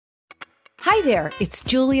Hi there, it's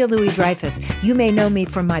Julia Louis-Dreyfus. You may know me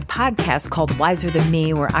from my podcast called Wiser Than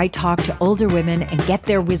Me, where I talk to older women and get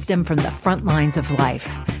their wisdom from the front lines of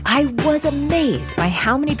life. I was amazed by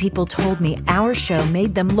how many people told me our show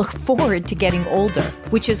made them look forward to getting older,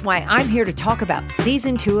 which is why I'm here to talk about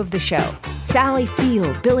season 2 of the show. Sally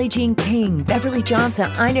Field, Billie Jean King, Beverly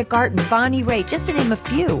Johnson, Ina Garten, Bonnie Raitt, just to name a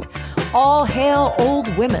few. All hail old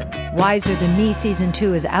women. Wiser Than Me season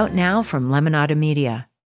 2 is out now from Lemonada Media.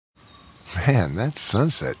 Man, that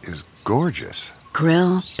sunset is gorgeous.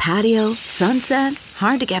 Grill, patio, sunset.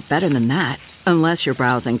 Hard to get better than that. Unless you're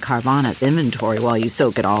browsing Carvana's inventory while you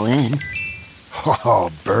soak it all in. Oh,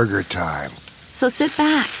 burger time. So sit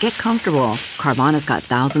back, get comfortable. Carvana's got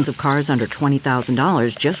thousands of cars under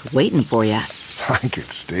 $20,000 just waiting for you. I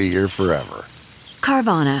could stay here forever.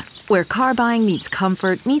 Carvana, where car buying meets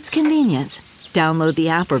comfort meets convenience. Download the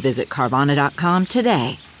app or visit Carvana.com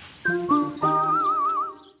today.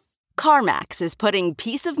 CarMax is putting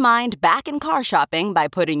peace of mind back in car shopping by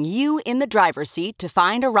putting you in the driver's seat to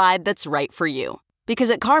find a ride that's right for you. Because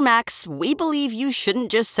at CarMax, we believe you shouldn't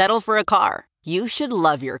just settle for a car. You should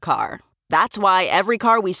love your car. That's why every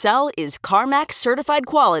car we sell is CarMax certified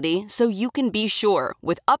quality, so you can be sure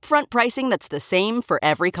with upfront pricing that's the same for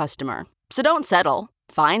every customer. So don't settle.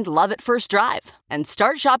 Find love at first drive and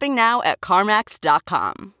start shopping now at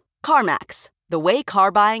CarMax.com. CarMax, the way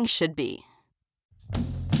car buying should be.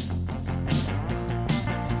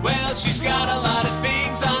 Well, she's got a lot of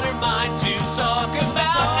things on her mind to talk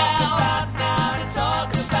about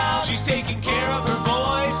now. She's taking care of her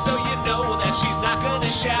voice, so you know that she's not gonna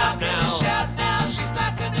shout now. She's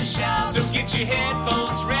not gonna shout. So get your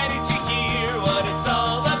headphones ready to hear what it's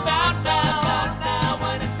all about now.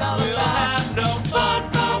 What it's all we'll about. Have no fun,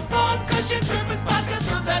 'cause Jen Kirkman's podcast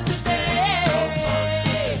comes out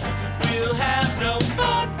today. We'll have no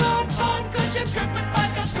fun, 'cause Jen Kirkman's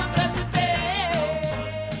podcast comes out today.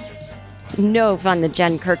 No Fun, the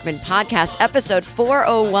Jen Kirkman podcast, episode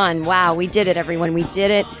 401. Wow, we did it, everyone. We did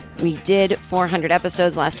it. We did 400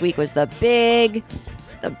 episodes. Last week was the big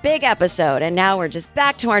episode. And now we're just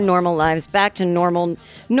back to our normal lives, back to normal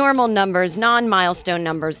numbers, non-milestone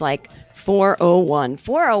numbers like 401.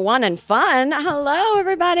 401 and fun. Hello,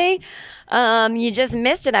 everybody. You just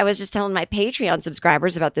missed it. I was just telling my Patreon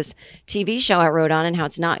subscribers about this TV show I wrote on and how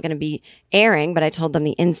it's not going to be airing, but I told them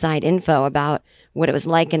the inside info about what it was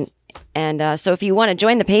like. And so if you want to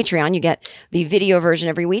join the Patreon, you get the video version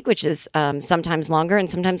every week, which is sometimes longer and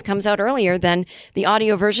sometimes comes out earlier than the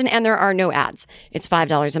audio version. And there are no ads. It's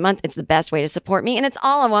 $5 a month. It's the best way to support me. And it's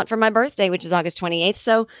all I want for my birthday, which is August 28th.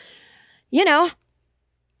 So, you know,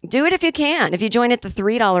 do it if you can. If you join at the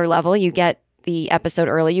 $3 level, you get the episode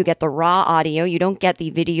early. You get the raw audio. You don't get the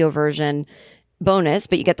video version bonus,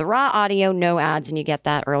 but you get the raw audio, no ads, and you get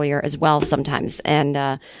that earlier as well sometimes.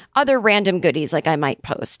 And other random goodies like I might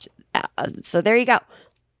post. So there you go.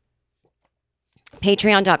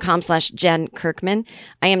 Patreon.com/Jen Kirkman.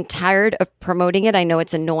 I am tired of promoting it. I know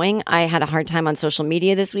it's annoying. I had a hard time on social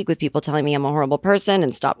media this week with people telling me I'm a horrible person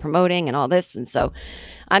and stop promoting and all this. And so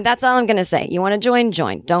that's all I'm going to say. You want to join.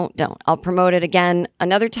 Don't. I'll promote it again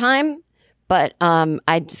another time, but I'm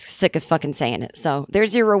just sick of fucking saying it. So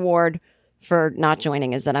there's your reward for not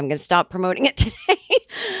joining, is that I'm going to stop promoting it today.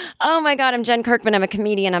 Oh my God, I'm Jen Kirkman. I'm a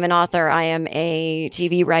comedian. I'm an author. I am a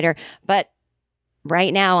TV writer. But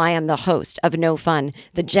right now I am the host of No Fun,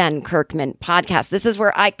 the Jen Kirkman podcast. This is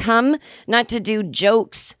where I come not to do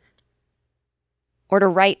jokes or to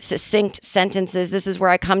write succinct sentences. This is where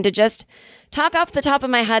I come to just talk off the top of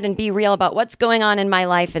my head and be real about what's going on in my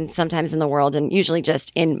life and sometimes in the world and usually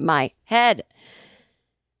just in my head.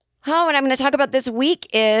 Oh, and I'm going to talk about this week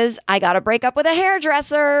is I got to break up with a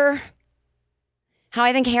hairdresser. How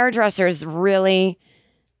I think hairdressers really,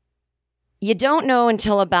 you don't know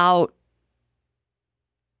until about,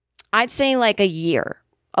 I'd say like a year,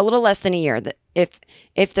 a little less than a year, that if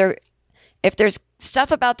there's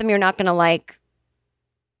stuff about them you're not going to like,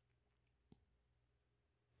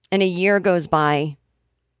 and a year goes by,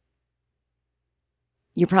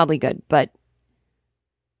 you're probably good. But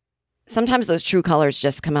sometimes those true colors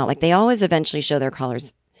just come out. Like they always eventually show their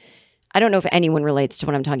colors. I don't know if anyone relates to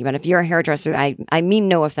what I'm talking about. If you're a hairdresser, I mean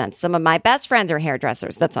no offense. Some of my best friends are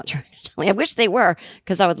hairdressers. That's not true. I wish they were,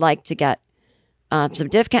 because I would like to get some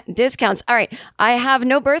discounts. All right. I have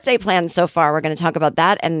no birthday plans so far. We're going to talk about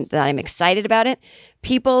that and that I'm excited about it.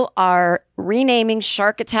 People are renaming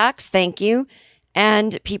shark attacks. Thank you.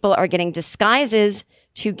 And people are getting disguises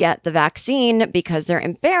to get the vaccine because they're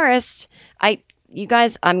embarrassed. You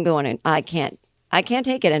guys, I'm going in. I can't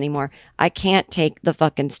take it anymore. I can't take the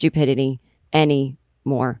fucking stupidity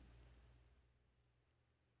anymore.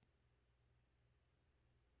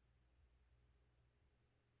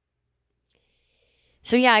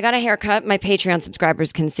 So yeah, I got a haircut. My Patreon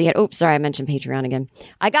subscribers can see it. Oops, sorry, I mentioned Patreon again.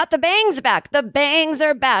 I got the bangs back. The bangs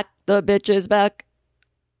are back. The bitch is back.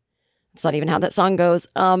 That's not even how that song goes.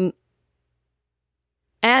 And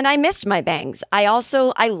I missed my bangs. I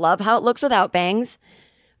love how it looks without bangs,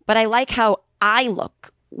 but I like how I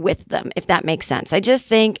look with them, if that makes sense. I just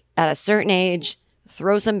think at a certain age,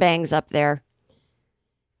 throw some bangs up there.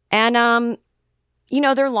 And,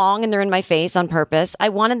 they're long and they're in my face on purpose. I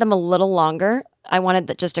wanted them a little longer. I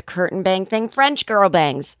wanted just a curtain bang thing. French girl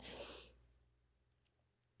bangs.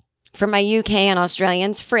 For my UK and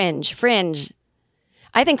Australians, fringe.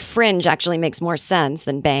 I think fringe actually makes more sense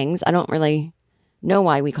than bangs. I don't really know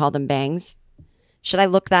why we call them bangs. Should I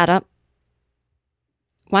look that up?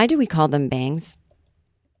 Why do we call them bangs?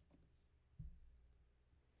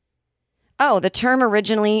 Oh, the term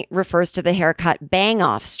originally refers to the haircut bang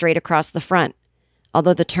off straight across the front,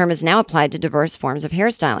 although the term is now applied to diverse forms of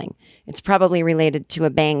hairstyling. It's probably related to a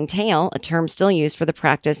bang tail, a term still used for the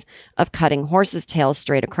practice of cutting horses' tails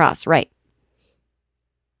straight across. Right.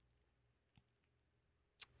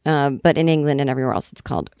 But in England and everywhere else, it's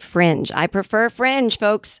called fringe. I prefer fringe,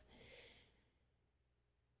 folks.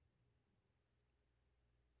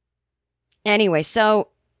 Anyway, so,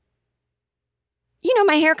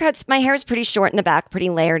 my hair is pretty short in the back, pretty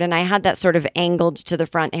layered, and I had that sort of angled to the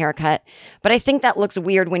front haircut. But I think that looks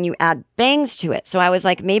weird when you add bangs to it. So I was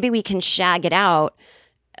like, maybe we can shag it out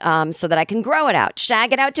so that I can grow it out.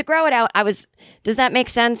 Shag it out to grow it out. Does that make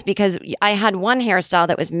sense? Because I had one hairstyle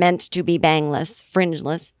that was meant to be bangless,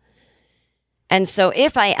 fringeless. And so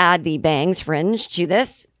if I add the bangs fringe to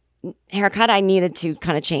this haircut, I needed to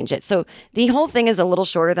kind of change it. So the whole thing is a little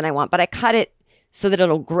shorter than I want, but I cut it so that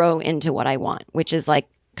it'll grow into what I want, which is like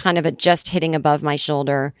kind of a just hitting above my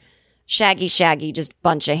shoulder, shaggy, just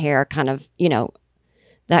bunch of hair, kind of,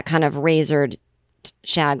 that kind of razored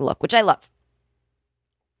shag look, which I love.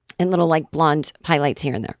 And little like blonde highlights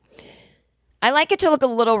here and there. I like it to look a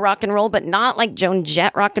little rock and roll, but not like Joan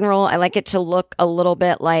Jett rock and roll. I like it to look a little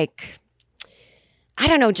bit like, I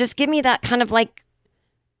don't know, just give me that kind of like,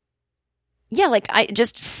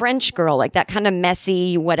 just French girl, like that kind of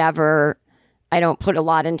messy, whatever. I don't put a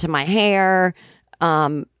lot into my hair.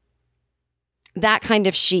 That kind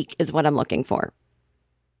of chic is what I'm looking for.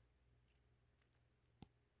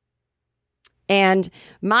 And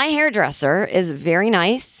my hairdresser is very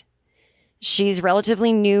nice. She's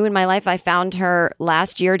relatively new in my life. I found her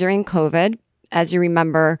last year during COVID. As you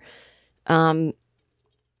remember,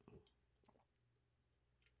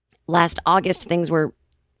 last August, things were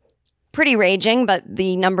pretty raging, but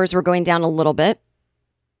the numbers were going down a little bit.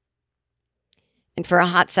 And for a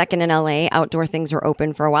hot second in LA, outdoor things were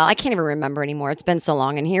open for a while. I can't even remember anymore. It's been so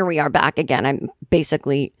long. And here we are back again. I'm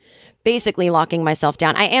basically locking myself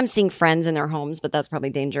down. I am seeing friends in their homes, but that's probably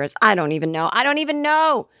dangerous. I don't even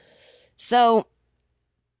know. So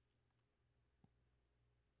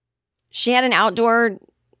she had an outdoor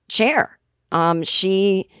chair.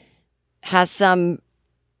 She has some,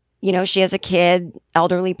 she has a kid,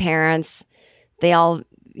 elderly parents. They all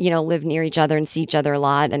live near each other and see each other a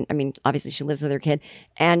lot. And I mean, obviously she lives with her kid,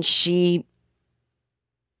 and she,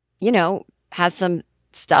 has some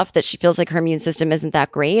stuff that she feels like her immune system isn't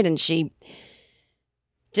that great. And she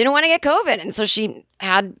didn't want to get COVID. And so she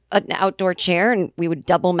had an outdoor chair, and we would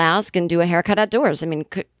double mask and do a haircut outdoors. I mean,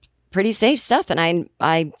 pretty safe stuff. And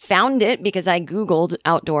I found it because I Googled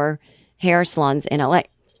outdoor hair salons in LA.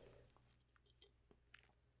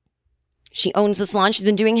 She owns the salon. She's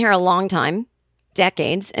been doing hair a long time.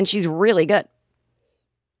 Decades, and she's really good.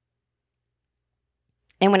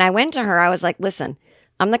 And when I went to her, I was like, listen,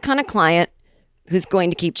 I'm the kind of client who's going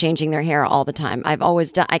to keep changing their hair all the time.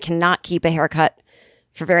 I cannot keep a haircut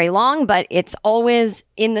for very long, but it's always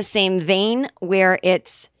in the same vein where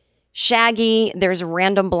it's shaggy, there's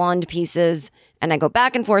random blonde pieces, and I go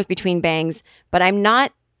back and forth between bangs, but I'm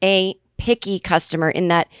not a picky customer in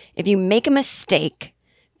that if you make a mistake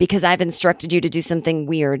because I've instructed you to do something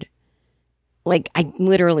weird, like, I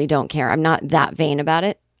literally don't care. I'm not that vain about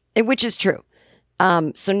it, which is true.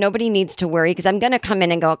 So nobody needs to worry, because I'm going to come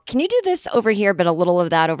in and go, can you do this over here, but a little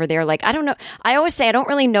of that over there? Like, I don't know. I always say I don't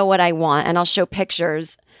really know what I want, and I'll show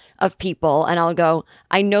pictures of people, and I'll go,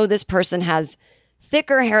 I know this person has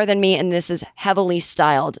thicker hair than me, and this is heavily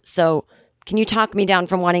styled. So can you talk me down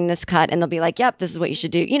from wanting this cut? And they'll be like, yep, this is what you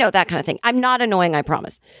should do. That kind of thing. I'm not annoying, I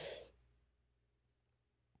promise.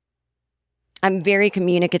 I'm very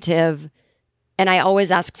communicative. And I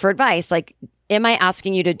always ask for advice. Like, am I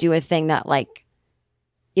asking you to do a thing that like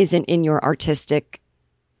isn't in your artistic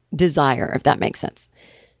desire, if that makes sense?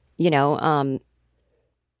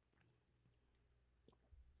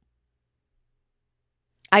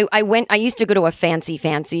 I used to go to a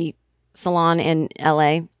fancy salon in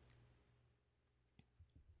LA.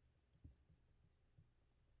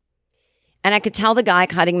 And I could tell the guy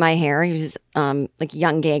cutting my hair, he was like a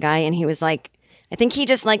young gay guy, and he was like, I think he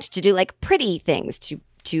just liked to do like pretty things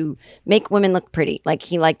to make women look pretty. Like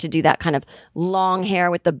he liked to do that kind of long hair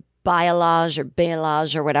with the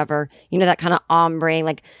balayage or whatever, you know, that kind of ombre,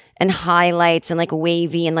 like, and highlights and like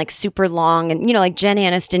wavy and like super long and, you know, like Jen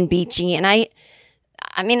Aniston beachy. And I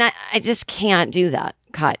mean, I just can't do that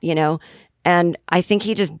cut, you know? And I think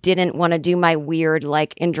he just didn't want to do my weird,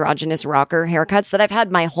 like, androgynous rocker haircuts that I've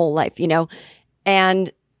had my whole life, you know?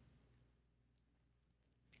 And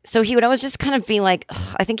so he would always just kind of be like,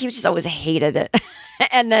 ugh, I think he just always hated it.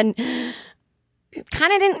 And then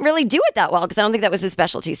kind of didn't really do it that well because I don't think that was his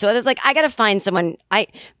specialty. So I was like, I got to find someone.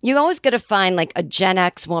 You always got to find like a Gen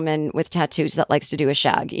X woman with tattoos that likes to do a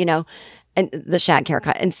shag, you know, and the shag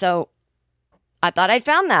haircut. And so I thought I'd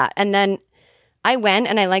found that. And then I went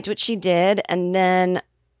and I liked what she did. And then,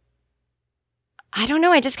 I don't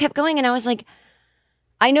know, I just kept going. And I was like,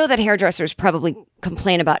 I know that hairdressers probably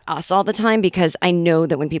complain about us all the time because I know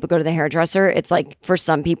that when people go to the hairdresser, it's like for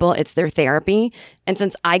some people, it's their therapy. And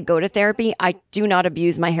since I go to therapy, I do not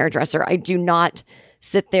abuse my hairdresser. I do not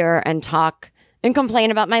sit there and talk and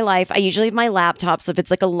complain about my life. I usually have my laptop. So if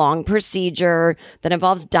it's like a long procedure that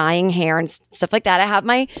involves dyeing hair and stuff like that, I have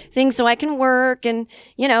my things so I can work. And,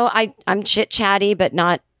 you know, I'm chit chatty, but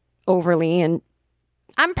not overly. And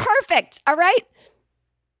I'm perfect. All right.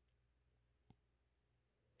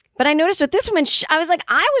 But I noticed with this woman, I was like,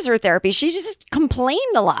 I was her therapy. She just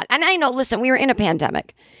complained a lot. And I know, listen, we were in a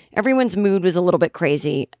pandemic. Everyone's mood was a little bit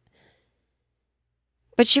crazy.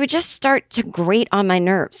 But she would just start to grate on my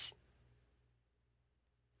nerves.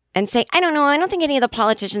 And say, I don't know, I don't think any of the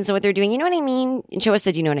politicians know what they're doing. You know what I mean? And she always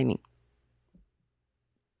said, you know what I mean?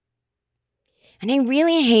 And I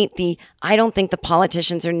really hate the, I don't think the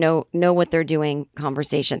politicians know what they're doing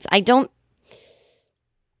conversations.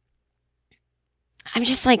 I'm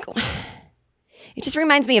just like, it just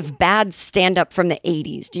reminds me of bad stand-up from the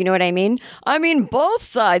 80s. Do you know what I mean? I mean, both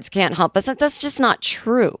sides can't help us. That's just not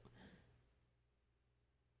true.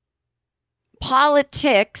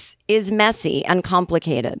 Politics is messy and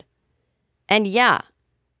complicated. And yeah,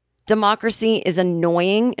 democracy is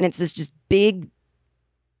annoying and it's this just big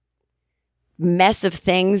mess of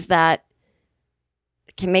things that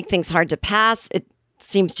can make things hard to pass. It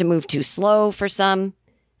seems to move too slow for some.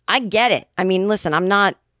 I get it. I mean, listen, I'm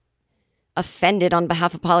not offended on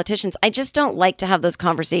behalf of politicians. I just don't like to have those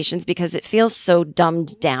conversations because it feels so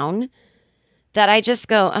dumbed down that I just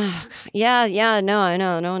go, oh, yeah, no, I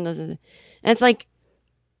know, no one does it. And it's like,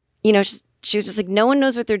 you know, she was just like, no one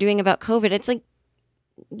knows what they're doing about COVID. It's like,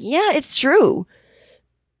 yeah, it's true.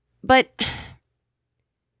 But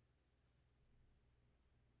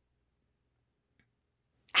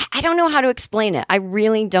I don't know how to explain it. I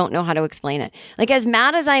really don't know how to explain it. Like, as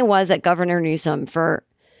mad as I was at Governor Newsom for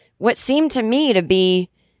what seemed to me to be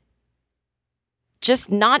just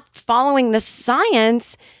not following the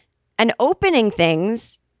science and opening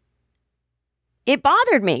things, it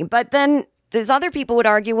bothered me. But then there's other people would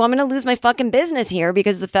argue, well, I'm going to lose my fucking business here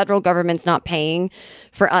because the federal government's not paying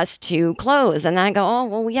for us to close. And then I go, oh,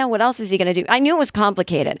 well, yeah, what else is he going to do? I knew it was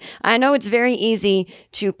complicated. I know it's very easy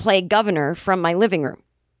to play governor from my living room.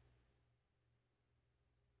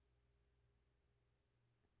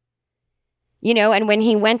 You know, and when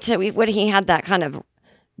he went to, he had that kind of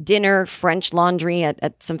dinner, French laundry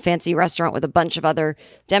at some fancy restaurant with a bunch of other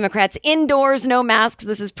Democrats, indoors, no masks.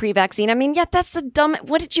 This is pre-vaccine. I mean, yeah, that's the dumb.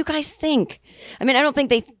 What did you guys think? I mean, I don't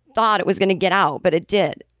think they thought it was going to get out, but it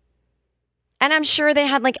did. And I'm sure they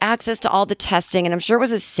had like access to all the testing, and I'm sure it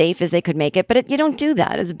was as safe as they could make it, but you don't do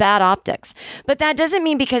that. It's bad optics. But that doesn't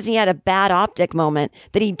mean because he had a bad optic moment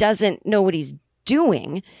that he doesn't know what he's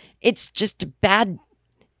doing. It's just bad.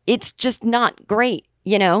 It's just not great,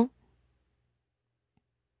 you know?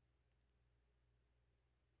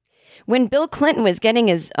 When Bill Clinton was getting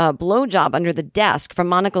his blowjob under the desk from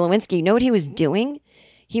Monica Lewinsky, you know what he was doing?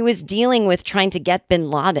 He was dealing with trying to get bin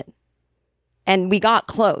Laden. And we got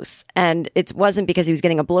close. And it wasn't because he was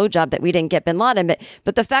getting a blowjob that we didn't get bin Laden,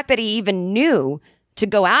 but the fact that he even knew to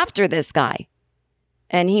go after this guy.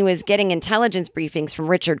 And he was getting intelligence briefings from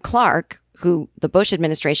Richard Clarke, who the Bush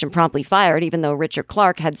administration promptly fired, even though Richard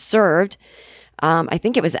Clarke had served, I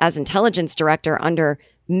think it was as intelligence director under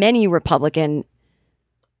many Republican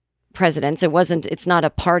presidents. It's not a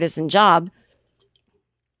partisan job.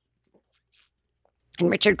 And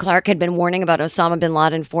Richard Clarke had been warning about Osama bin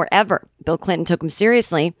Laden forever. Bill Clinton took him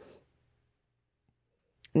seriously.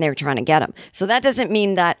 And they were trying to get him. So that doesn't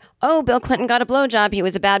mean that, oh, Bill Clinton got a blowjob. He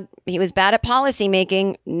was bad at policy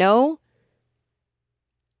making. No.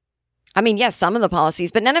 I mean, yes, some of the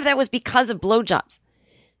policies, but none of that was because of blowjobs.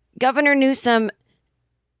 Governor Newsom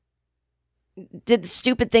did the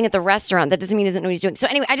stupid thing at the restaurant. That doesn't mean he doesn't know what he's doing. So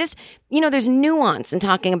anyway, I just, there's nuance in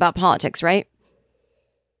talking about politics, right?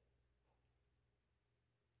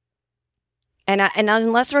 And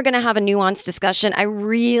unless we're going to have a nuanced discussion,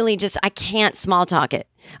 I can't small talk it.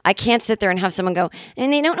 I can't sit there and have someone go,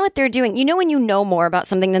 and they don't know what they're doing. When you know more about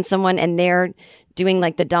something than someone and they're doing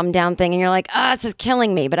like the dumb down thing and you're like, this is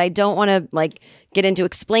killing me, but I don't want to like get into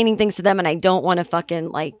explaining things to them and I don't want to fucking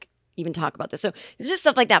like even talk about this. So it's just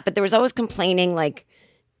stuff like that. But there was always complaining like,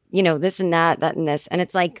 this and that and this. And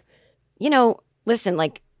it's like, listen,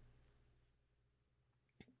 like,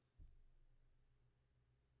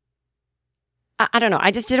 I don't know. I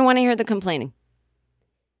just didn't want to hear the complaining.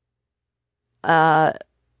 And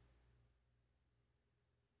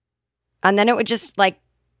then it would just like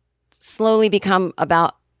slowly become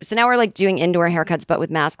about, so now we're like doing indoor haircuts, but with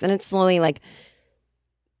masks. And it's slowly like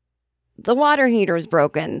the water heater is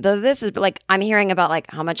broken. This is like, I'm hearing about like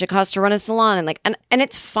how much it costs to run a salon and like, and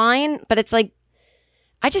it's fine, but it's like,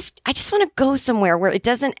 I just want to go somewhere where it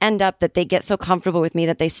doesn't end up that they get so comfortable with me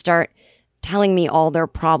that they start telling me all their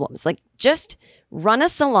problems. Like just run a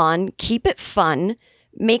salon, keep it fun,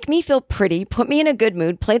 make me feel pretty, put me in a good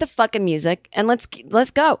mood, play the fucking music, and let's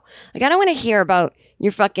go. Like I don't want to hear about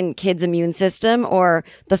your fucking kid's immune system or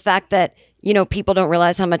the fact that, people don't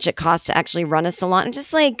realize how much it costs to actually run a salon. And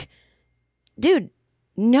just like, dude,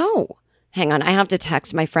 no. Hang on, I have to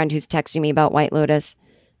text my friend who's texting me about White Lotus.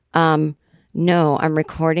 No, I'm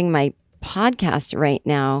recording my podcast right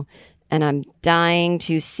now and I'm dying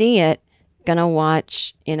to see it. Gonna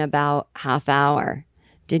watch in about half hour.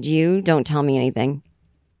 Did you? Don't tell me anything.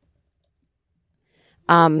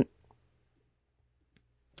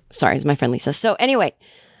 Sorry, it's my friend Lisa. So anyway,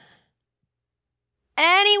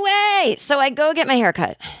 so I go get my hair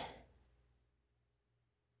cut.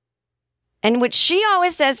 And what she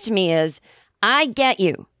always says to me is, I get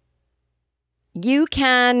you. You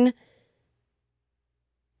can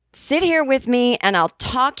sit here with me and I'll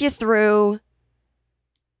talk you through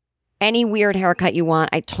any weird haircut you want.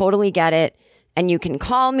 I totally get it. And you can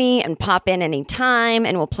call me and pop in anytime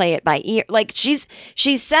and we'll play it by ear. Like she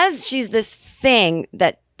says she's this thing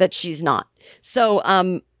that she's not.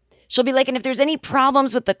 So she'll be like, and if there's any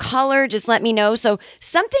problems with the color, just let me know. So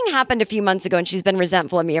something happened a few months ago and she's been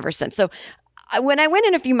resentful of me ever since. So when I went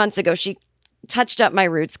in a few months ago, she touched up my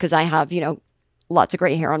roots because I have, lots of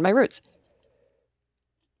gray hair on my roots.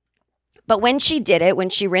 But when she did it, when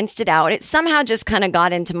she rinsed it out, it somehow just kind of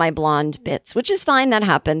got into my blonde bits, which is fine. That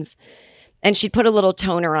happens. And she'd put a little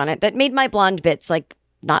toner on it that made my blonde bits like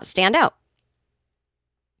not stand out.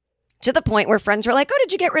 To the point where friends were like, oh,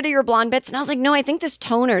 did you get rid of your blonde bits? And I was like, no, I think this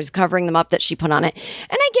toner is covering them up that she put on it.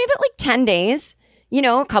 And I gave it like 10 days,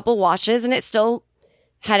 a couple washes, and it still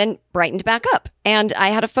hadn't brightened back up. And I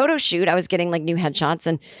had a photo shoot. I was getting like new headshots.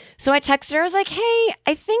 And so I texted her. I was like, hey,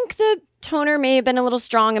 I think the toner may have been a little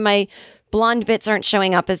strong and my blonde bits aren't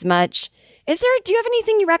showing up as much. Do you have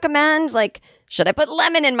anything you recommend? Like, should I put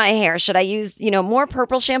lemon in my hair? Should I use, more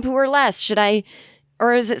purple shampoo or less?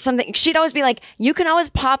 Or is it something? She'd always be like, you can always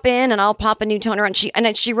pop in and I'll pop a new toner on. And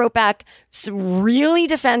then she wrote back really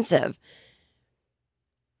defensive.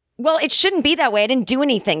 Well, it shouldn't be that way. I didn't do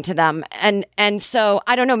anything to them. And so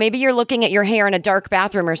I don't know, maybe you're looking at your hair in a dark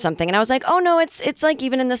bathroom or something. And I was like, oh no, it's like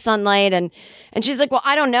even in the sunlight. And she's like, well,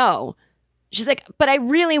 I don't know. She's like, but I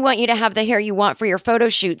really want you to have the hair you want for your photo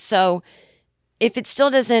shoot. So if it still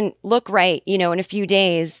doesn't look right, in a few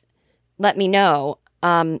days, let me know.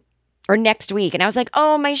 Or next week. And I was like,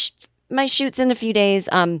 oh, my shoot's in a few days.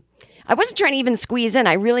 I wasn't trying to even squeeze in.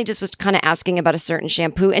 I really just was kind of asking about a certain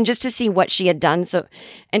shampoo and just to see what she had done. So,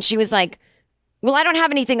 and she was like, well, I don't have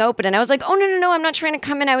anything open. And I was like, oh, no, I'm not trying to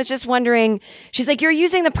come in. I was just wondering. She's like, you're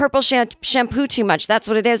using the purple shampoo too much. That's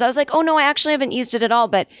what it is. I was like, oh, no, I actually haven't used it at all.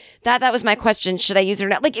 But that was my question. Should I use it or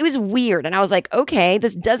not? Like, it was weird. And I was like, okay,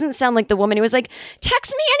 this doesn't sound like the woman who was like,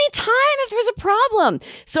 text me anytime if there's a problem.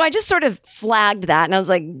 So I just sort of flagged that. And I was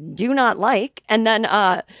like, do not like. And then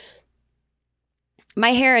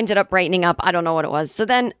my hair ended up brightening up. I don't know what it was. So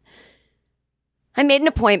then I made an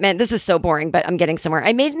appointment. This is so boring, but I'm getting somewhere.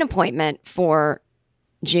 I made an appointment for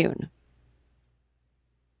June,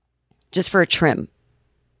 just for a trim.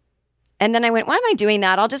 And then I went, why am I doing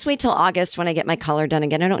that? I'll just wait till August when I get my color done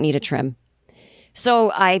again. I don't need a trim.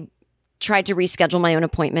 So I tried to reschedule my own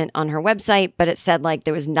appointment on her website, but it said like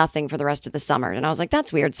there was nothing for the rest of the summer. And I was like,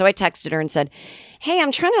 that's weird. So I texted her and said, hey,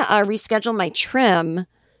 I'm trying to reschedule my trim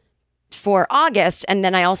for August. And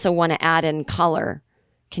then I also want to add in color.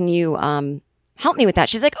 Can you help me with that?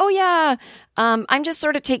 She's like, oh, yeah. I'm just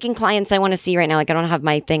sort of taking clients I want to see right now. Like, I don't have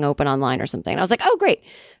my thing open online or something. And I was like, oh, great.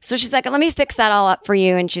 So she's like, let me fix that all up for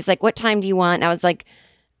you. And she's like, what time do you want? And I was like,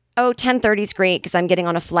 oh, 10:30 is great because I'm getting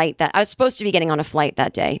on a flight that I was supposed to be getting on a flight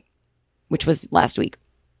that day, which was last week.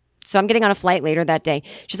 So I'm getting on a flight later that day.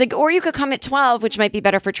 She's like, or you could come at 12, which might be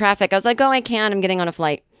better for traffic. I was like, oh, I can. I'm getting on a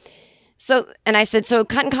flight. So, and I said, so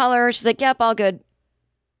cut and color. She's like, yep, all good.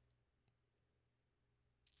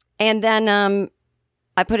 And then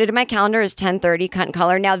I put it in my calendar as 10:30, cut and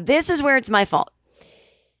color. Now, this is where it's my fault.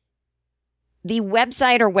 The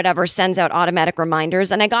website or whatever sends out automatic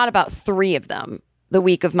reminders, and I got about 3 of them the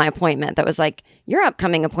week of my appointment that was like, your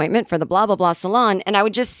upcoming appointment for the blah, blah, blah salon. And I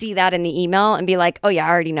would just see that in the email and be like, oh, yeah, I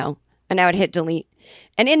already know. And I would hit delete.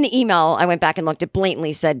 And in the email, I went back and looked. It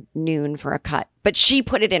blatantly said noon for a cut, but she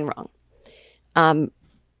put it in wrong. But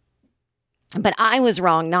I was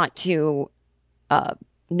wrong not to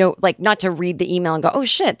not to read the email and go, oh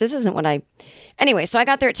shit, this isn't what I. Anyway, so I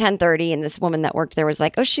got there at 10:30, and this woman that worked there was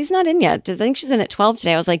like, oh, she's not in yet. I think she's in at 12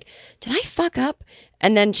 today. I was like, did I fuck up?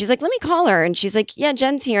 And then she's like, let me call her. And she's like, yeah,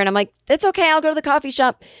 Jen's here. And I'm like, it's okay. I'll go to the coffee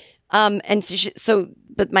shop. And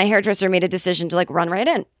but my hairdresser made a decision to like run right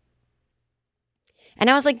in. And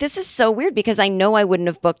I was like, this is so weird because I know I wouldn't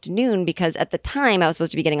have booked noon because at the time I was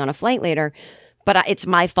supposed to be getting on a flight later. But it's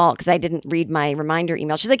my fault because I didn't read my reminder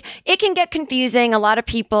email. She's like, it can get confusing. A lot of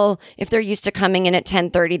people, if they're used to coming in at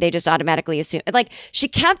 10:30, they just automatically assume. Like, she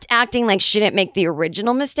kept acting like she didn't make the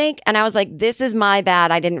original mistake. And I was like, this is my bad.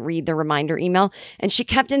 I didn't read the reminder email. And she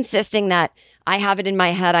kept insisting that I have it in my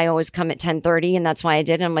head. I always come at 10:30, and that's why I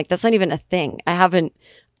did. And I'm like, that's not even a thing. I haven't.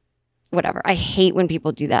 Whatever. I hate when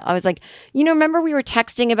people do that. I was like, remember we were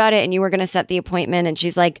texting about it and you were going to set the appointment? And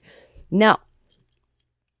she's like, no.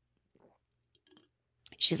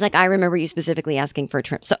 She's like, I remember you specifically asking for a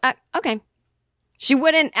trim. So, okay. She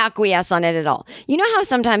wouldn't acquiesce on it at all. You know how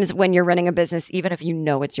sometimes when you're running a business, even if you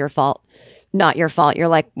know it's your fault, not your fault, you're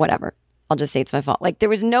like, whatever. I'll just say it's my fault. Like there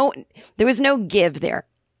was no give there,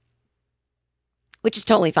 which is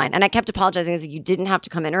totally fine. And I kept apologizing. I was like, you didn't have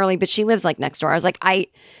to come in early, but she lives like next door. I was like, I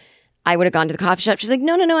would have gone to the coffee shop. She's like,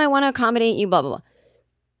 no, I want to accommodate you, blah, blah, blah.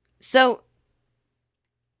 So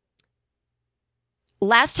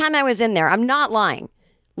last time I was in there, I'm not lying.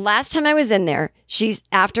 Last time I was in there,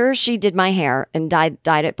 after she did my hair and dyed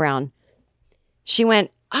it brown, she went,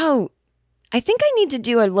 oh, I think I need to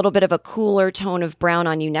do a little bit of a cooler tone of brown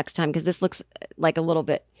on you next time because this looks like a little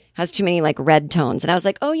bit, has too many like red tones. And I was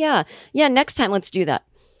like, oh yeah, next time let's do that.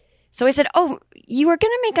 So I said, oh, you were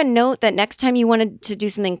going to make a note that next time you wanted to do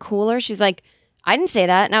something cooler? She's like, I didn't say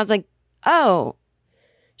that. And I was like, oh.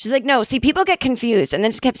 She's like, no, see, people get confused. And then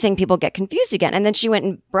just kept saying people get confused again. And then she went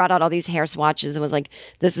and brought out all these hair swatches and was like,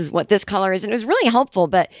 this is what this color is. And it was really helpful.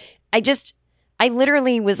 But I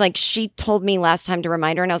literally was like, she told me last time to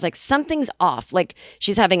remind her. And I was like, something's off. Like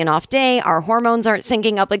she's having an off day. Our hormones aren't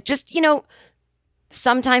syncing up. Like just,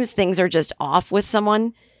 sometimes things are just off with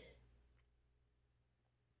someone.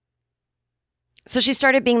 So she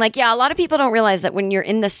started being like, yeah, a lot of people don't realize that when you're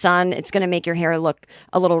in the sun, it's going to make your hair look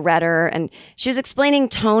a little redder. And she was explaining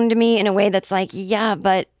tone to me in a way that's like, yeah,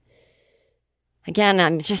 but again,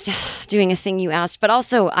 I'm just doing a thing you asked. But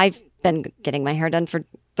also, I've been getting my hair done for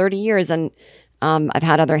 30 years and I've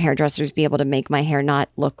had other hairdressers be able to make my hair not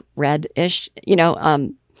look red-ish, whatever.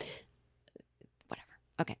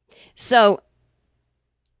 Okay. So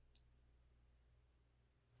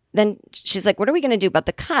then she's like, what are we going to do about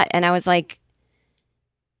the cut? And I was like,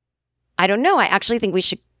 I don't know. I actually think we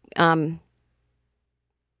should, I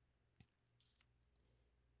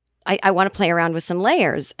want to play around with some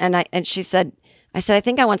layers. And she said, I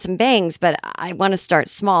think I want some bangs, but I want to start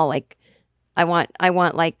small. Like I want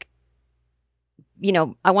like,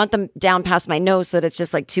 I want them down past my nose so that it's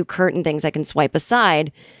just like 2 curtain things I can swipe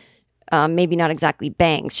aside. Maybe not exactly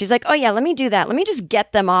bangs. She's like, oh yeah, let me do that. Let me just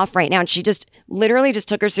get them off right now. And she just literally just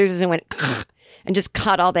took her scissors and went and just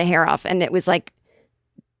cut all the hair off. And it was like,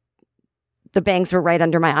 the bangs were right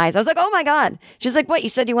under my eyes. I was like, oh my God. She's like, what? You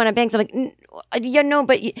said you wanted bangs? I'm like, yeah, no,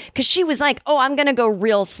 but because she was like, oh, I'm going to go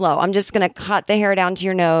real slow. I'm just going to cut the hair down to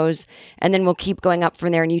your nose and then we'll keep going up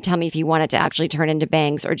from there. And you tell me if you want it to actually turn into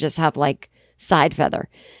bangs or just have like side feather.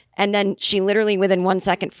 And then she literally within 1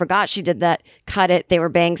 second forgot she did that, cut it. They were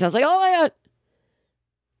bangs. I was like, oh my God.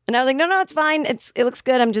 And I was like, no, it's fine. It looks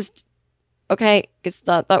good. I'm just, okay. Because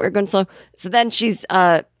thought we were going slow. So then she's,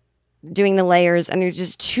 doing the layers and there's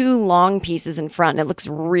just 2 long pieces in front and it looks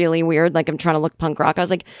really weird. Like I'm trying to look punk rock. I was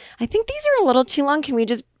like, I think these are a little too long. Can we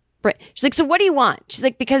just She's like, so what do you want? She's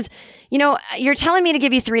like, because, you know, you're telling me to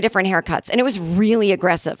give you 3 different haircuts. And it was really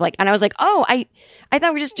aggressive. Like, and I was like, oh, I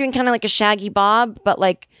thought we were just doing kind of like a shaggy bob, but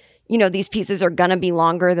like, you know, these pieces are going to be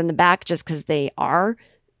longer than the back just because they are.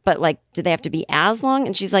 But like, do they have to be as long?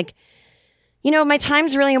 And she's like, you know, my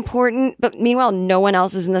time's really important, but meanwhile, no one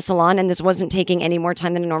else is in the salon and this wasn't taking any more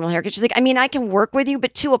time than a normal haircut. She's like, I mean, I can work with you,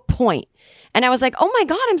 but to a point. And I was like, oh my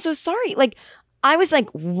God, I'm so sorry. Like, I was like,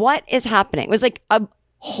 what is happening? It was like a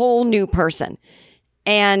whole new person.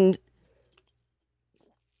 And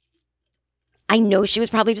I know she was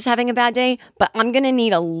probably just having a bad day, but I'm going to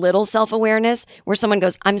need a little self-awareness where someone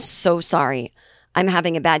goes, I'm so sorry, I'm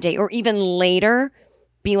having a bad day. Or even later,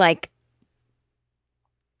 be like,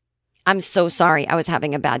 I'm so sorry, I was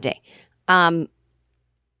having a bad day. And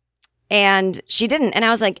she didn't. And I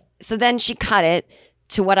was like, so then she cut it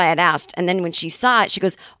to what I had asked. And then when she saw it, she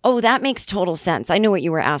goes, oh, that makes total sense. I know what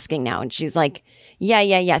you were asking now. And she's like,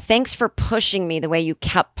 yeah. Thanks for pushing me the way you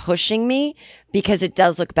kept pushing me, because it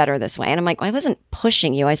does look better this way. And I'm like, I wasn't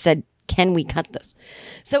pushing you. I said, can we cut this?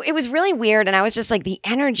 So it was really weird. And I was just like, the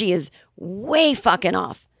energy is way fucking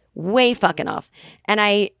off. And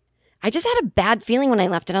I just had a bad feeling when I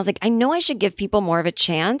left. And I was like, I know I should give people more of a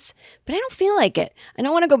chance, but I don't feel like it. I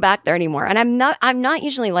don't want to go back there anymore. And I'm not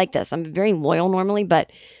usually like this. I'm very loyal normally,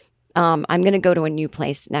 but I'm going to go to a new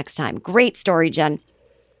place next time. Great story, Jen.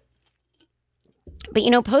 But,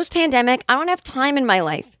 you know, post-pandemic, I don't have time in my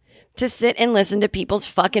life to sit and listen to people's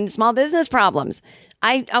fucking small business problems.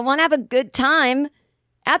 I want to have a good time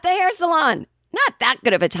at the hair salon. Not that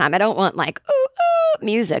good of a time. I don't want like, ooh,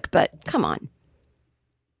 music, but come on.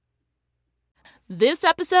 This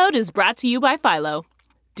episode is brought to you by Philo.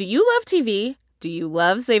 Do you love TV? Do you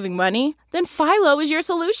love saving money? Then Philo is your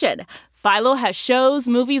solution. Philo has shows,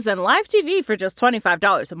 movies, and live TV for just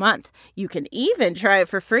 $25 a month. You can even try it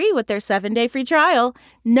for free with their 7-day free trial.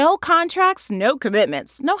 No contracts, no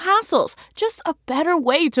commitments, no hassles. Just a better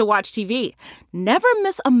way to watch TV. Never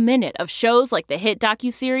miss a minute of shows like the hit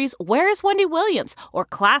docuseries Where is Wendy Williams? Or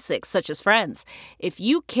classics such as Friends. If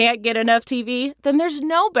you can't get enough TV, then there's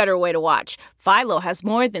no better way to watch. Philo has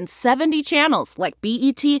more than 70 channels like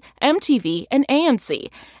BET, MTV, and AMC.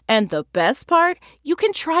 And the best part? You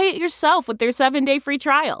can try it yourself with their 7-day free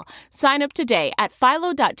trial. Sign up today at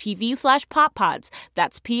philo.tv/poppods.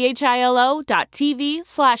 That's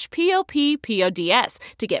philo.tv/POPPODS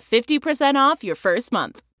to get 50% off your first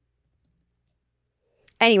month.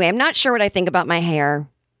 Anyway, I'm not sure what I think about my hair.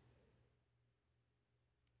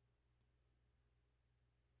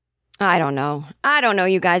 I don't know,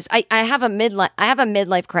 you guys. I have a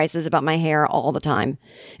midlife crisis about my hair all the time,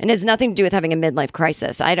 and it has nothing to do with having a midlife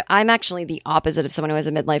crisis. I'm actually the opposite of someone who has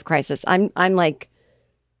a midlife crisis. I'm like,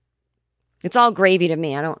 it's all gravy to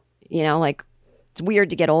me. I don't, like, it's weird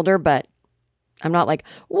to get older, but I'm not like,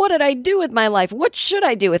 what did I do with my life? What should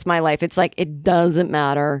I do with my life? It's like, it doesn't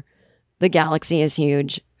matter. The galaxy is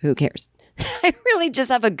huge. Who cares? I really just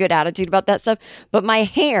have a good attitude about that stuff. But my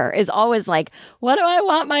hair is always like, what do I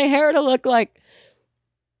want my hair to look like?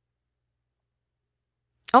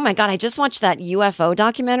 Oh my God, I just watched that UFO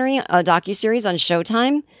documentary, a docuseries on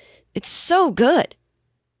Showtime. It's so good.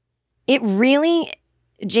 It really,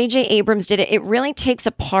 J.J. Abrams did it. It really takes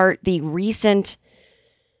apart the recent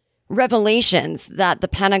revelations that the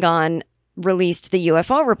Pentagon released the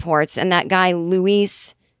UFO reports, and that guy,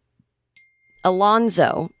 Luis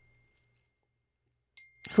Alonso,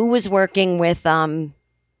 who was working with, who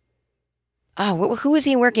was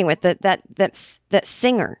he working with? That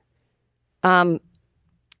singer, To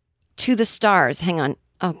the Stars. Hang on.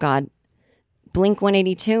 Oh God. Blink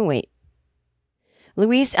 182. Wait.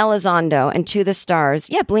 Luis Elizondo and To the Stars.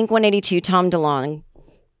 Yeah. Blink 182, Tom DeLonge.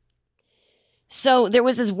 So there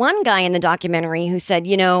was this one guy in the documentary who said,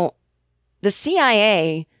 the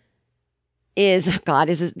CIA is, God,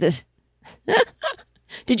 is this,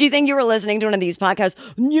 did you think you were listening to one of these podcasts?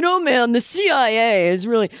 Man, the CIA is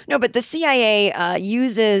really... No, but the CIA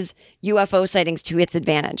uses UFO sightings to its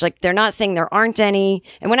advantage. Like, they're not saying there aren't any.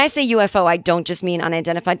 And when I say UFO, I don't just mean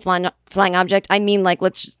unidentified flying object. I mean, like,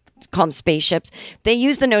 let's just call them spaceships. They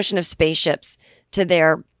use the notion of spaceships to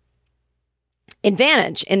their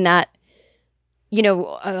advantage in that,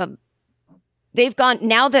 they've gone...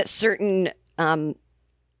 Now that certain... I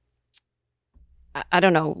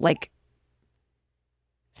don't know, like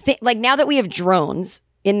now that we have drones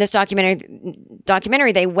in this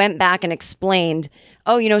documentary, they went back and explained,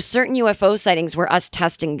 certain UFO sightings were us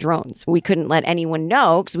testing drones. We couldn't let anyone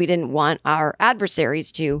know because we didn't want our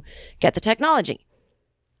adversaries to get the technology.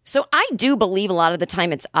 So I do believe a lot of the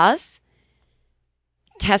time it's us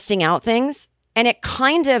testing out things. And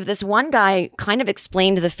this one guy kind of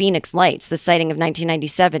explained the Phoenix Lights, the sighting of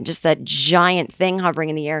 1997, just that giant thing hovering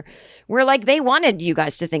in the air, where like they wanted you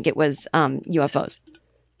guys to think it was UFOs.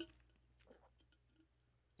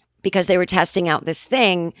 Because they were testing out this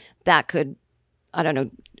thing that could, I don't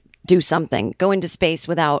know, do something, go into space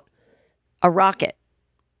without a rocket.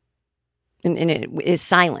 And it is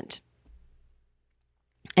silent.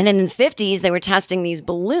 And in the 50s, they were testing these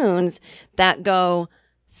balloons that go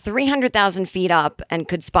 300,000 feet up and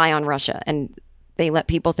could spy on Russia. And they let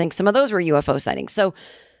people think some of those were UFO sightings. So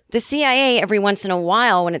the CIA, every once in a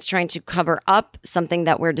while, when it's trying to cover up something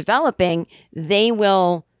that we're developing, they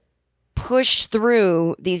will push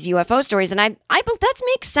through these UFO stories. And that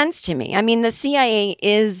makes sense to me. I mean, the CIA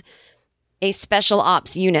is a special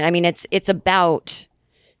ops unit. I mean, it's about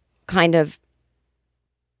kind of,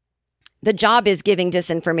 the job is giving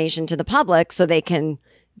disinformation to the public so they can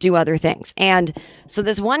do other things. And so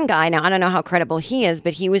this one guy, now I don't know how credible he is,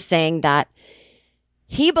 but he was saying that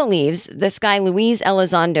he believes this guy, Luis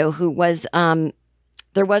Elizondo, who was,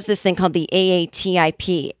 there was this thing called the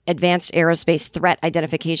AATIP, Advanced Aerospace Threat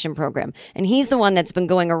Identification Program. And he's the one that's been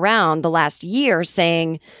going around the last year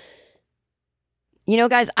saying, you know,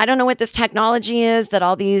 guys, I don't know what this technology is that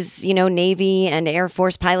all these, you know, Navy and Air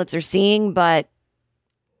Force pilots are seeing, but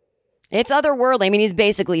it's otherworldly. I mean, he's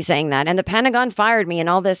basically saying that. And the Pentagon fired me and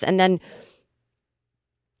all this. And then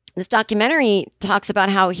this documentary talks about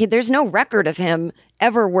how there's no record of him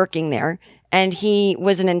ever working there. And he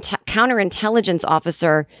was an counterintelligence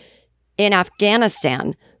officer in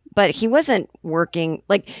Afghanistan, but he wasn't working.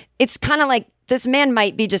 Like, it's kind of like this man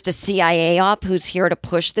might be just a CIA op who's here to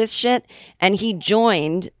push this shit. And he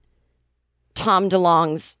joined Tom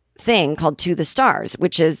DeLonge's thing called To the Stars,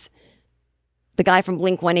 which is the guy from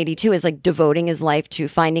Blink 182 is like devoting his life to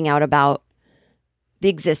finding out about the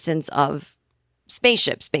existence of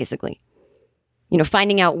spaceships, basically. You know,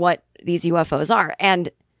 finding out what these UFOs are. And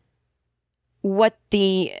what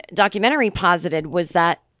the documentary posited was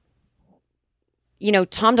that, you know,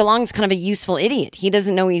 Tom DeLonge's kind of a useful idiot. He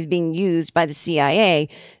doesn't know he's being used by the CIA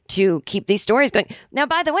to keep these stories going. Now,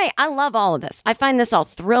 by the way, I love all of this. I find this all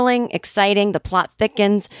thrilling, exciting. The plot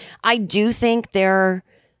thickens. I do think there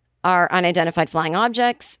are unidentified flying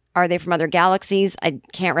objects. Are they from other galaxies? I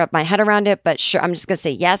can't wrap my head around it, but sure, I'm just going to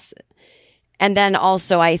say yes. And then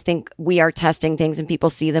also, I think we are testing things and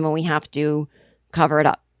people see them and we have to cover it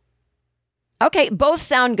up. Okay, both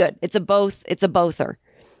sound good. It's a bother.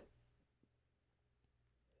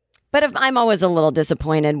 But if I'm always a little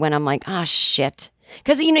disappointed when I'm like, oh, shit.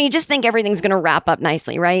 Because, you know, you just think everything's going to wrap up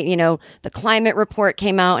nicely, right? You know, the climate report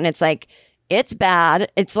came out and it's like, it's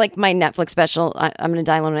bad. It's like my Netflix special, I'm going to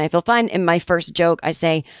die alone and I feel fine. In my first joke, I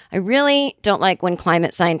say, I really don't like when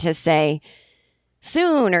climate scientists say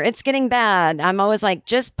soon or it's getting bad. I'm always like,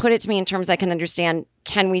 just put it to me in terms I can understand.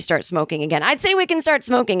 Can we start smoking again? I'd say we can start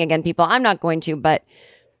smoking again, people. I'm not going to, but,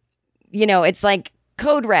 you know, it's like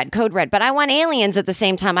code red. But I want aliens at the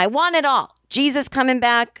same time. I want it all. Jesus coming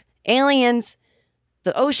back, aliens,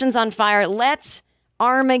 the ocean's on fire. Let's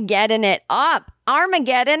Armageddon it up.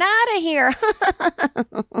 Armageddon out of here.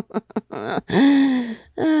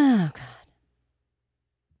 Oh, God.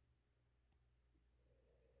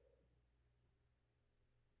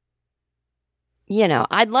 You know,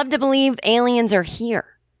 I'd love to believe aliens are here.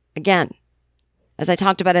 Again, as I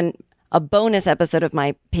talked about in a bonus episode of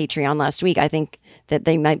my Patreon last week, I think that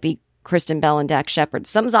they might be Kristen Bell and Dax Shepard.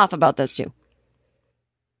 Something's off about those two.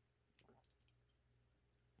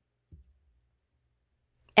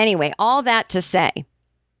 Anyway, all that to say,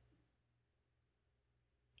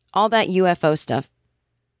 all that UFO stuff.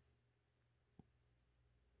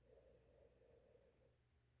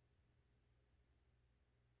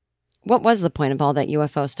 What was the point of all that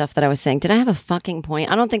UFO stuff that I was saying? Did I have a fucking point?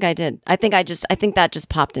 I don't think I did. I think that just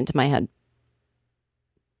popped into my head.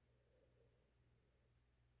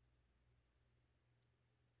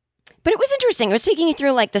 But it was interesting. It was taking you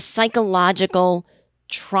through like the psychological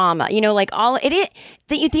trauma, you know, like all it.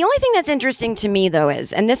 The only thing that's interesting to me though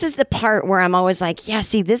is, and this is the part where I'm always like, yeah,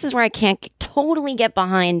 see, this is where I can't totally get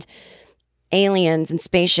behind aliens and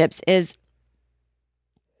spaceships is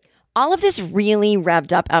all of this really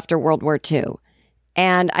revved up after World War II.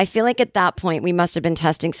 And I feel like at that point, we must have been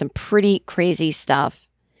testing some pretty crazy stuff.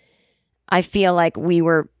 I feel like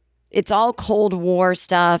it's all Cold War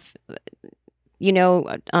stuff, you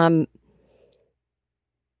know,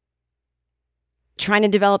 trying to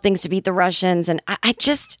develop things to beat the Russians. And I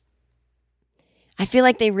feel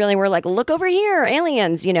like they really were like, look over here,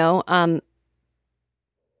 aliens, you know.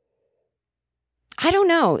 I don't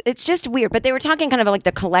know. It's just weird. But they were talking kind of like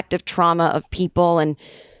the collective trauma of people and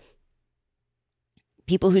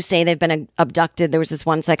people who say they've been abducted. There was this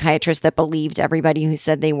one psychiatrist that believed everybody who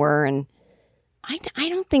said they were. And I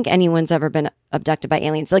don't think anyone's ever been abducted by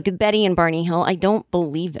aliens. Like Betty and Barney Hill, I don't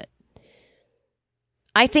believe it.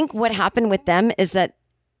 I think what happened with them is that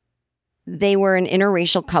they were an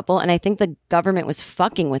interracial couple, and I think the government was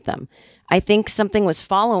fucking with them. I think something was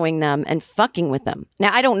following them and fucking with them.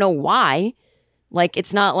 Now, I don't know why. Like,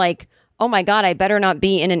 it's not like, oh my God, I better not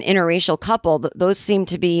be in an interracial couple. Those seem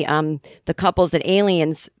to be the couples that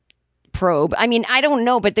aliens probe. I mean, I don't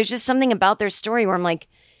know, but there's just something about their story where I'm like,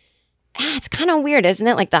 it's kind of weird, isn't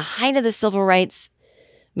it? Like the height of the civil rights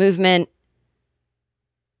movement,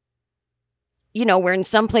 you know, where in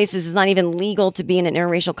some places it's not even legal to be in an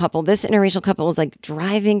interracial couple. This interracial couple is like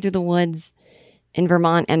driving through the woods in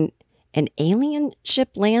Vermont, and an alien ship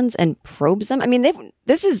lands and probes them. I mean,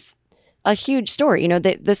 this is a huge story. You know,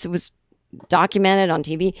 this was documented on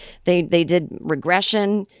TV. They did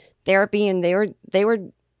regression therapy, and they were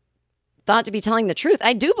thought to be telling the truth.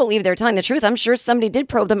 I do believe they're telling the truth. I'm sure somebody did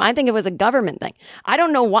probe them. I think it was a government thing. I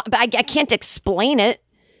don't know why, but I can't explain it.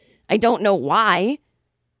 I don't know why.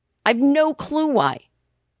 I have no clue why.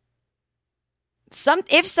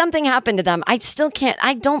 If something happened to them, I still can't.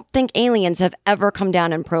 I don't think aliens have ever come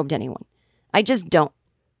down and probed anyone. I just don't.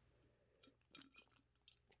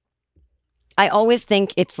 I always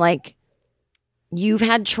think it's like you've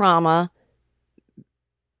had trauma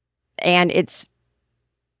and it's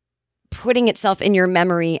putting itself in your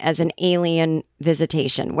memory as an alien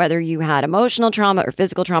visitation, whether you had emotional trauma or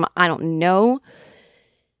physical trauma. I don't know.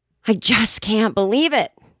 I just can't believe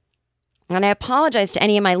it. And I apologize to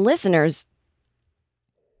any of my listeners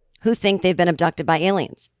who think they've been abducted by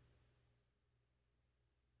aliens.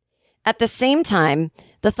 At the same time,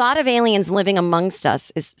 the thought of aliens living amongst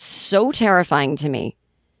us is so terrifying to me,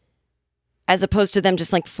 as opposed to them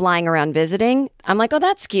just like flying around visiting. I'm like, oh,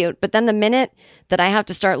 that's cute. But then the minute that I have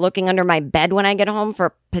to start looking under my bed when I get home for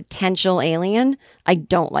a potential alien, I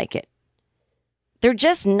don't like it. They're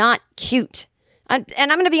just not cute. And I'm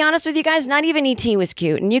going to be honest with you guys, not even E.T. was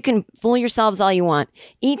cute. And you can fool yourselves all you want.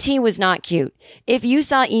 E.T. was not cute. If you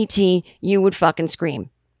saw E.T., you would fucking scream.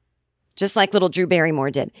 Just like little Drew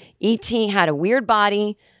Barrymore did. E.T. had a weird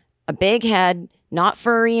body, a big head, not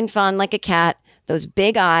furry and fun like a cat, those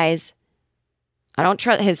big eyes. I don't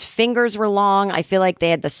trust, his fingers were long. I feel like they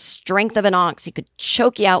had the strength of an ox. He could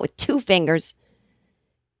choke you out with 2 fingers,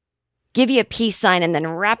 give you a peace sign, and then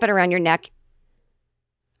wrap it around your neck.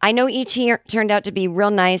 I know E.T. turned out to be real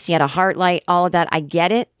nice. He had a heart light, all of that. I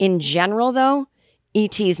get it. In general, though,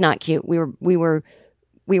 E.T. is not cute. We were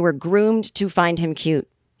groomed to find him cute.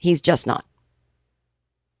 He's just not.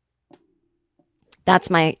 That's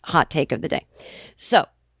my hot take of the day. So,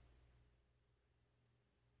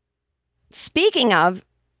 speaking of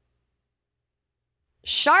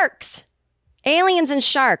sharks, aliens and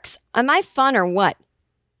sharks, am I fun or what?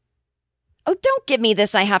 Oh, don't give me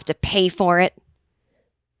this. I have to pay for it.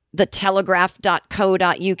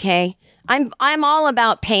 thetelegraph.co.uk. I'm all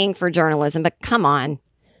about paying for journalism, but come on.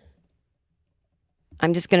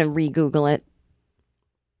 I'm just going to re-Google it.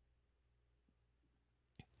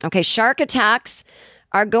 Okay, shark attacks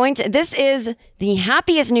are going to... This is the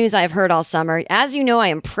happiest news I've heard all summer. As you know, I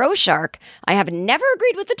am pro-shark. I have never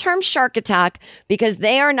agreed with the term shark attack because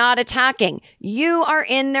they are not attacking. You are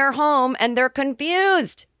in their home and they're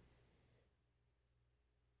confused.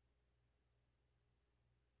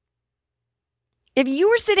 If you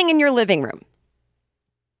were sitting in your living room,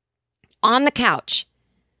 on the couch,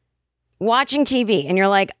 watching TV, and you're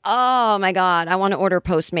like, oh my God, I want to order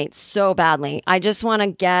Postmates so badly. I just want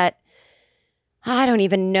to get, I don't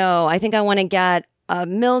even know. I think I want to get a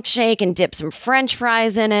milkshake and dip some French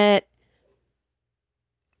fries in it.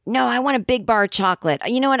 No, I want a big bar of chocolate.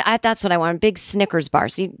 You know what? That's what I want, a big Snickers bar.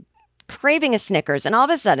 So you're craving a Snickers, and all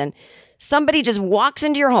of a sudden, somebody just walks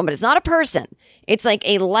into your home, but it's not a person. It's like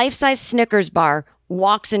a life-size Snickers bar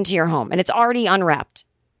walks into your home, and it's already unwrapped.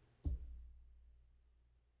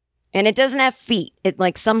 And it doesn't have feet. It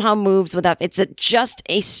like somehow moves without, just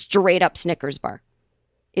a straight up Snickers bar.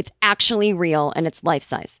 It's actually real and it's life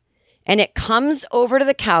size. And it comes over to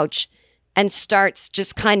the couch and starts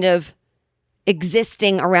just kind of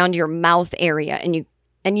existing around your mouth area, and you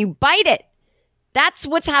bite it. That's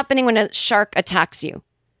what's happening when a shark attacks you.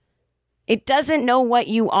 It doesn't know what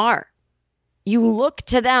you are. You look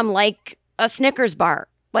to them like a Snickers bar,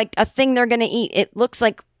 like a thing they're going to eat. It looks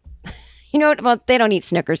like, you know what? Well, they don't eat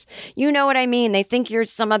Snickers. You know what I mean? They think you're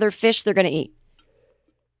some other fish they're going to eat.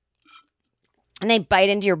 And they bite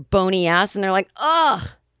into your bony ass and they're like,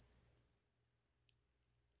 ugh.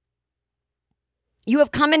 You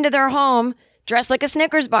have come into their home dressed like a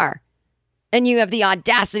Snickers bar. And you have the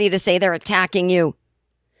audacity to say they're attacking you.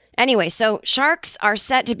 Anyway, so sharks are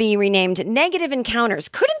set to be renamed Negative Encounters.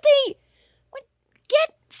 Couldn't they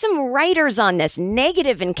get some writers on this?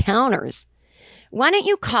 Negative Encounters. Why don't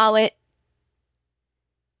you call it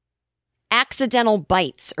accidental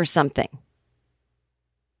bites or something?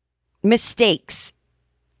 Mistakes.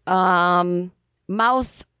 Mouth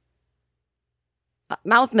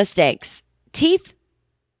mistakes. Teeth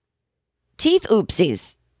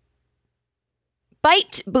oopsies.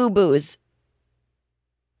 Bite boo-boos.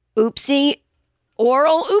 Oopsie.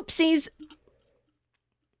 Oral oopsies.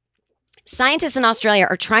 Scientists in Australia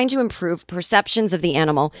are trying to improve perceptions of the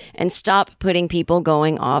animal and stop putting people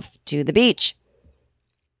going off to the beach.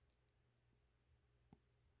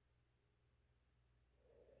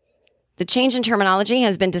 The change in terminology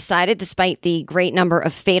has been decided despite the great number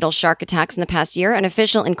of fatal shark attacks in the past year. An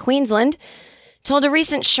official in Queensland told a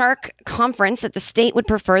recent shark conference that the state would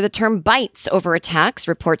prefer the term bites over attacks,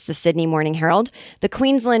 reports the Sydney Morning Herald. The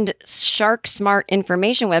Queensland Shark Smart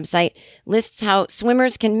information website lists how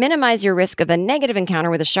swimmers can minimize your risk of a negative encounter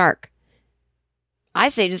with a shark. I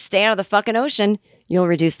say just stay out of the fucking ocean. You'll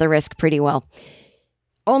reduce the risk pretty well.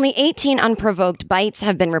 Only 18 unprovoked bites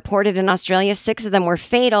have been reported in Australia. 6 of them were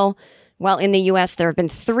fatal. While in the U.S., there have been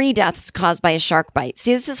 3 deaths caused by a shark bite.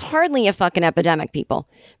 See, this is hardly a fucking epidemic, people.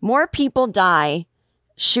 More people die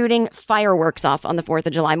shooting fireworks off on the 4th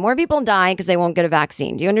of July. More people die because they won't get a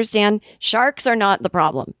vaccine. Do you understand? Sharks are not the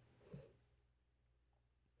problem.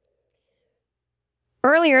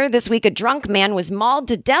 Earlier this week, a drunk man was mauled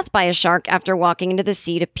to death by a shark after walking into the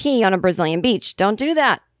sea to pee on a Brazilian beach. Don't do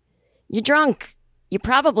that. You're drunk. You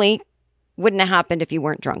probably wouldn't have happened if you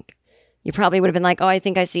weren't drunk. You probably would have been like, oh, I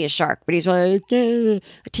think I see a shark. But he's like, a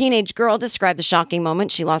teenage girl described the shocking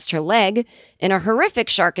moment. She lost her leg in a horrific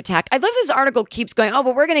shark attack. I love this article keeps going, oh,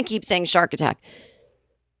 but we're going to keep saying shark attack.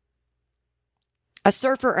 A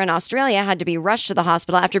surfer in Australia had to be rushed to the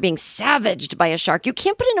hospital after being savaged by a shark. You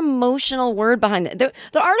can't put an emotional word behind it.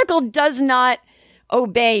 The article does not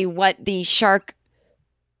obey what the shark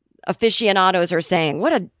aficionados are saying.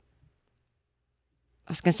 What a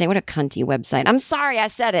cunty website. I'm sorry, I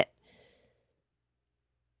said it.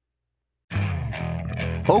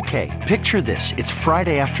 Okay, picture this. It's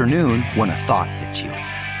Friday afternoon when a thought hits you.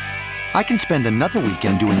 I can spend another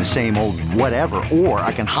weekend doing the same old whatever, or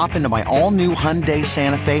I can hop into my all-new Hyundai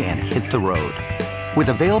Santa Fe and hit the road. With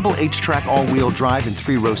available H-Track all-wheel drive and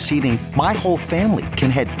 3-row seating, my whole family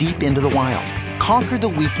can head deep into the wild. Conquer the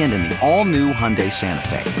weekend in the all-new Hyundai Santa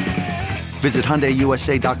Fe. Visit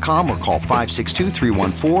HyundaiUSA.com or call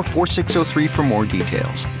 562-314-4603 for more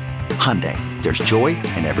details. Hyundai, there's joy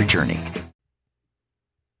in every journey.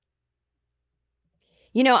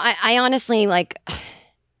 You know, I honestly,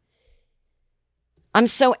 I'm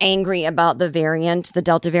so angry about the variant, the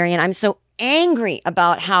Delta variant. I'm so angry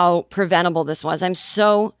about how preventable this was. I'm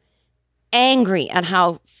so angry at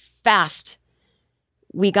how fast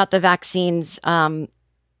we got the vaccines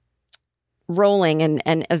rolling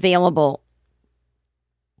and available.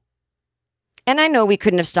 And I know we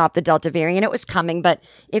couldn't have stopped the Delta variant. It was coming, but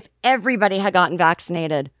if everybody had gotten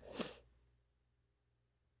vaccinated,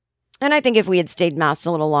 and I think if we had stayed masked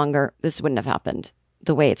a little longer, this wouldn't have happened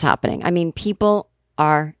the way it's happening. I mean, people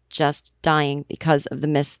are just dying because of the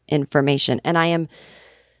misinformation. And I am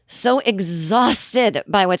so exhausted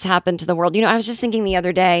by what's happened to the world. You know, I was just thinking the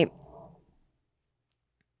other day,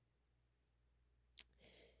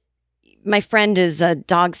 my friend is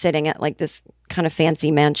dog sitting at this kind of fancy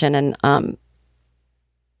mansion. And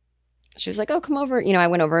she was like, oh, come over. You know, I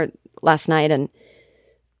went over last night and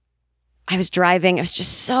I was driving. It was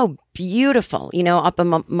just so beautiful, you know, up a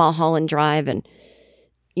Mulholland Drive. And,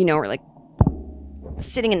 you know, we're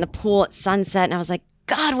sitting in the pool at sunset. And I was like,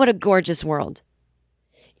 God, what a gorgeous world.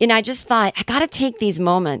 And I just thought, I got to take these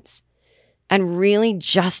moments and really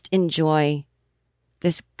just enjoy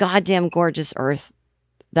this goddamn gorgeous earth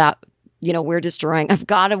that, you know, we're destroying. I've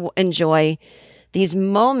got to enjoy these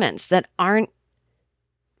moments that aren't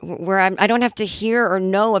where I don't have to hear or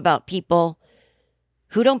know about people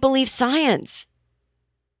who don't believe science.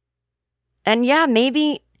 And yeah,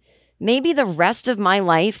 maybe the rest of my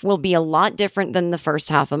life will be a lot different than the first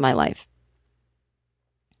half of my life.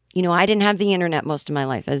 You know, I didn't have the internet most of my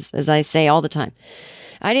life, as I say all the time.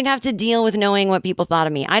 I didn't have to deal with knowing what people thought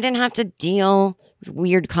of me. I didn't have to deal with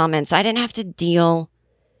weird comments. I didn't have to deal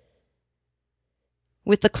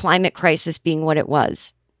with the climate crisis being what it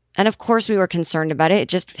was. And of course we were concerned about it. It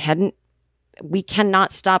just we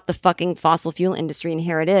cannot stop the fucking fossil fuel industry, and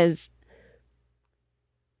here it is.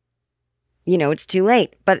 You know, it's too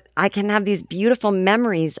late, but I can have these beautiful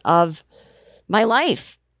memories of my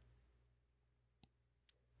life.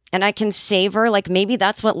 And I can savor, like maybe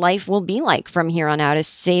that's what life will be like from here on out, is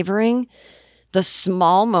savoring the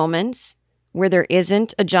small moments where there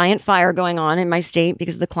isn't a giant fire going on in my state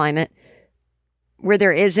because of the climate, where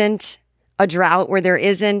there isn't a drought, where there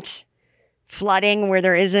isn't flooding, where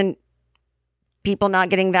there isn't people not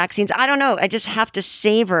getting vaccines. I don't know. I just have to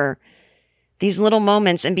savor these little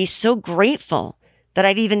moments and be so grateful that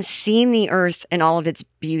I've even seen the earth in all of its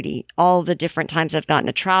beauty, all the different times I've gotten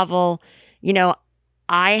to travel. You know,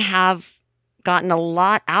 I have gotten a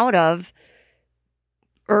lot out of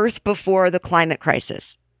Earth before the climate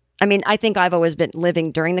crisis. I mean, I think I've always been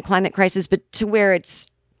living during the climate crisis, but to where it's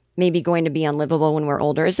maybe going to be unlivable when we're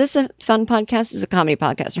older. Is this a fun podcast? This is a comedy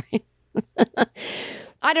podcast, right?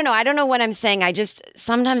 I don't know. I don't know what I'm saying.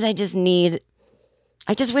 Sometimes I just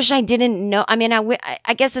wish I didn't know. I mean,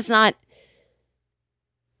 I guess it's not.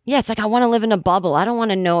 Yeah, it's like I want to live in a bubble. I don't want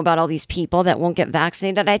to know about all these people that won't get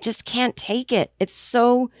vaccinated. I just can't take it. It's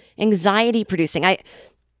so anxiety producing.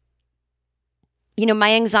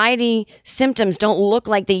 My anxiety symptoms don't look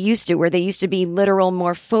like they used to, where they used to be literal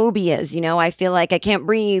more phobias. I feel like I can't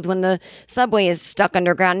breathe when the subway is stuck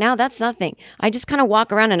underground. Now that's nothing. I just kind of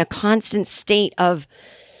walk around in a constant state of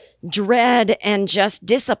dread and just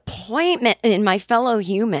disappointment in my fellow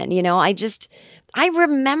human. I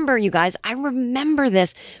remember, you guys, I remember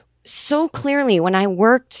this so clearly when I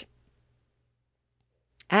worked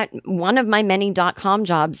at one of my many .com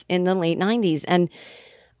jobs in the late 90s. And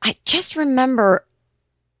I just remember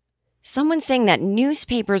someone saying that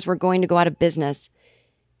newspapers were going to go out of business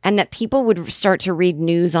and that people would start to read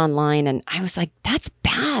news online. And I was like, that's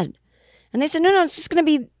bad. And they said, no, it's just going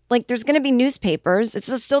to be like, there's going to be newspapers.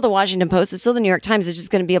 It's still the Washington Post. It's still the New York Times. It's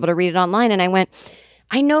just going to be able to read it online. And I went,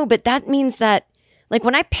 I know, but that means that, like,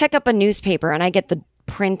 when I pick up a newspaper and I get the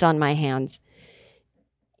print on my hands,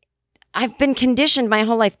 I've been conditioned my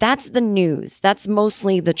whole life. That's the news. That's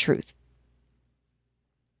mostly the truth.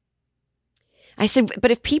 I said, but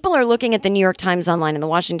if people are looking at the New York Times online and the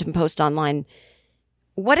Washington Post online,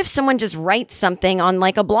 what if someone just writes something on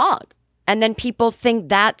like a blog and then people think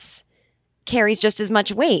that's carries just as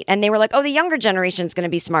much weight? And they were like, oh, the younger generation is going to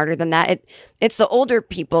be smarter than that. It's the older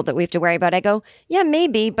people that we have to worry about. I go, yeah,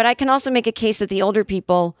 maybe, but I can also make a case that the older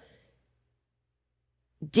people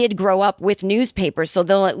did grow up with newspapers, so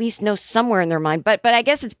they'll at least know somewhere in their mind. But I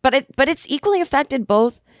guess it's equally affected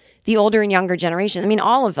both the older and younger generation. I mean,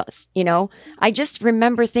 all of us, I just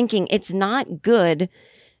remember thinking it's not good.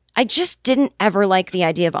 I just didn't ever like the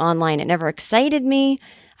idea of online. It never excited me.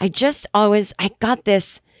 I got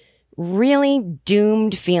this really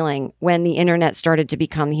doomed feeling when the internet started to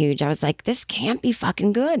become huge. I was like, this can't be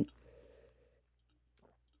fucking good.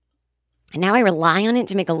 And now I rely on it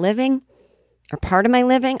to make a living, or part of my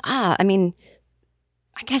living. I mean,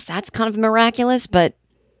 I guess that's kind of miraculous, but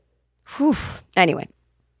whew. Anyway.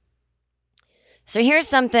 So here's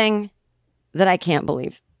something that I can't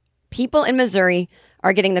believe. People in Missouri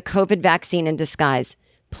are getting the COVID vaccine in disguise.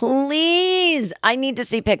 Please, I need to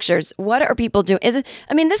see pictures. What are people doing?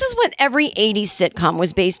 This is what every 80s sitcom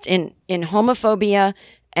was based in homophobia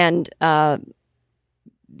and, it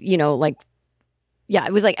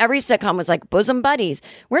was like every sitcom was like bosom buddies.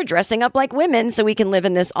 We're dressing up like women so we can live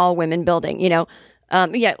in this all women building, I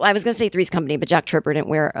was going to say Three's Company, but Jack Tripper didn't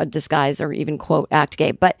wear a disguise or even quote act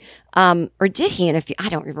gay, but or did he? And I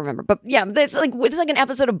don't even remember. But yeah, it's like an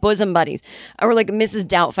episode of Bosom Buddies, or like Mrs.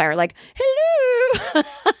 Doubtfire, like, hello,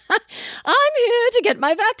 I'm here to get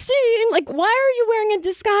my vaccine. Like, why are you wearing a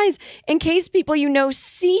disguise in case people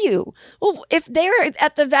see you? Well, if they're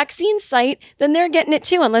at the vaccine site, then they're getting it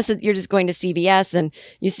too, unless you're just going to CVS and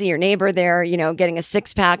you see your neighbor there, getting a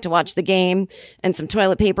 6-pack to watch the game and some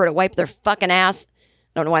toilet paper to wipe their fucking ass.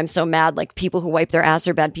 I don't know why I'm so mad. Like, people who wipe their ass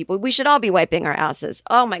are bad people. We should all be wiping our asses.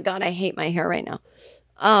 Oh my God, I hate my hair right now.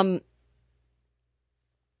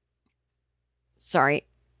 Sorry.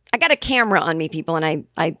 I got a camera on me, people, and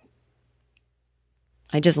I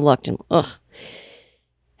just looked and ugh.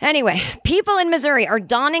 Anyway, people in Missouri are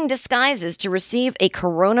donning disguises to receive a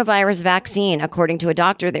coronavirus vaccine, according to a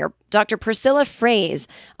doctor there. Dr. Priscilla Fraze,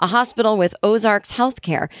 a hospital with Ozarks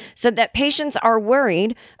Healthcare, said that patients are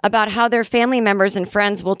worried about how their family members and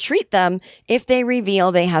friends will treat them if they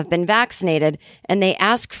reveal they have been vaccinated, and they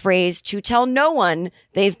ask Fraze to tell no one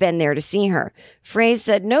they've been there to see her. Fraze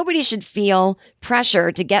said nobody should feel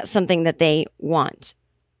pressure to get something that they want.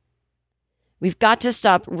 We've got to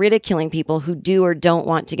stop ridiculing people who do or don't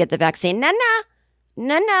want to get the vaccine.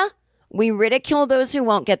 Nah. We ridicule those who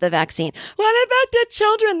won't get the vaccine. What about the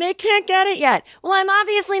children? They can't get it yet. Well, I'm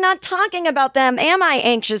obviously not talking about them. Am I,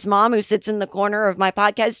 anxious mom who sits in the corner of my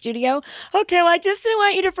podcast studio? Okay, well, I just didn't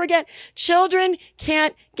want you to forget. Children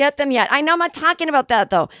can't get them yet. I know I'm not talking about that,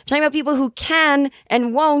 though. I'm talking about people who can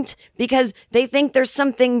and won't because they think there's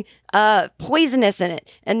something poisonous in it.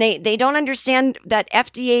 And they don't understand that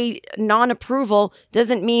FDA non-approval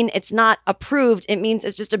doesn't mean it's not approved. It means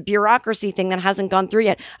it's just a bureaucracy thing that hasn't gone through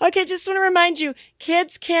yet. Okay, just want to remind you,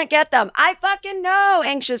 kids can't get them. I fucking know,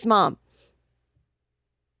 anxious mom.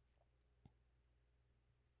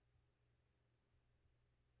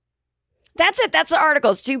 That's it. That's the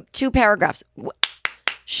articles. Two paragraphs.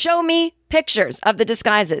 Show me pictures of the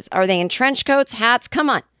disguises. Are they in trench coats, hats? Come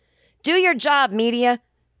on. Do your job, media.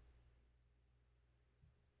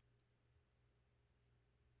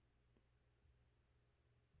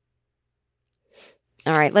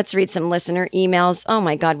 All right, let's read some listener emails. Oh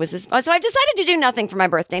my God, was this? Oh, so I decided to do nothing for my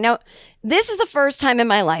birthday. Now, this is the first time in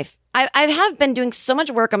my life. I have been doing so much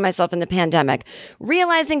work on myself in the pandemic,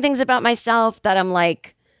 realizing things about myself that I'm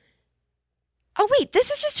like, oh wait, this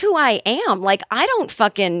is just who I am. Like, I don't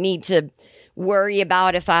fucking need to worry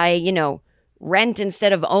about if I, rent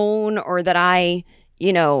instead of own, or that I,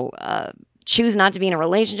 choose not to be in a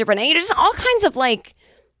relationship or not. Just all kinds of like,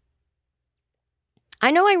 I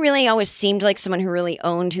know I really always seemed like someone who really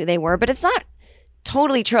owned who they were, but it's not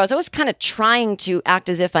totally true. I was always kind of trying to act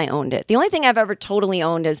as if I owned it. The only thing I've ever totally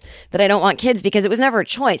owned is that I don't want kids because it was never a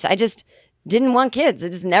choice. I just didn't want kids.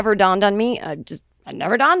 It just never dawned on me. It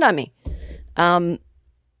never dawned on me. I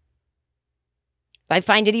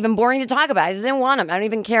find it even boring to talk about. I just didn't want them. I don't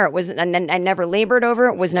even care. It wasn't. I never labored over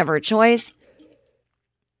it. It was never a choice.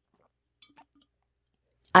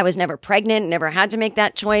 I was never pregnant, never had to make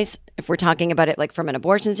that choice. If we're talking about it like from an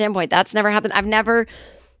abortion standpoint, that's never happened. I've never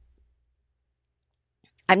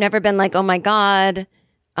been like, oh my God,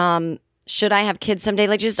 should I have kids someday?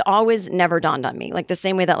 Like, just always never dawned on me. Like the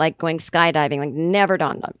same way that like going skydiving, like never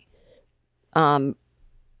dawned on me.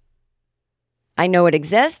 I know it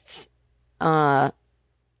exists. I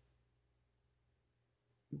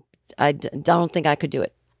don't think I could do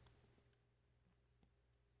it.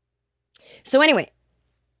 So anyway,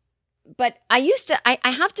 but I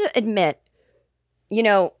have to admit,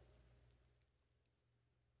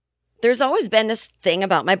 there's always been this thing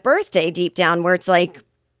about my birthday deep down where it's like,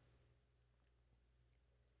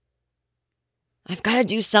 I've got to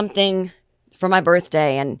do something for my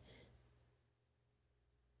birthday. And,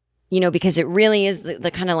 because it really is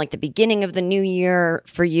the kind of like the beginning of the new year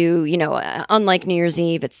for you, unlike New Year's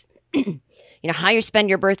Eve, it's, how you spend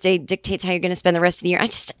your birthday dictates how you're going to spend the rest of the year.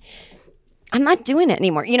 I'm not doing it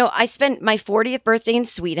anymore. I spent my 40th birthday in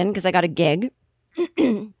Sweden because I got a gig.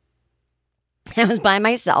 I was by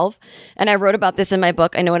myself, and I wrote about this in my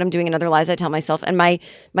book, I Know What I'm Doing and Other Lies I Tell Myself. And my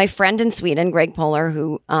friend in Sweden, Greg Polar,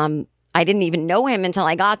 who I didn't even know him until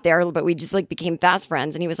I got there, but we just like became fast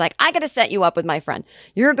friends. And he was like, I got to set you up with my friend.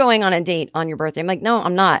 You're going on a date on your birthday. I'm like, no,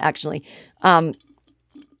 I'm not actually.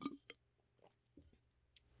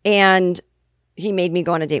 And he made me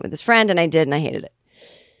go on a date with his friend, and I did, and I hated it.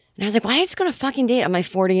 And I was like, why did I just go on a fucking date on my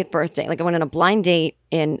 40th birthday? Like I went on a blind date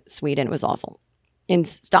in Sweden. It was awful. In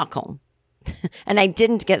Stockholm. And I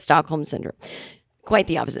didn't get Stockholm syndrome. Quite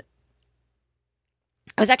the opposite.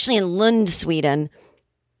 I was actually in Lund, Sweden,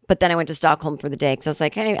 but then I went to Stockholm for the day because I was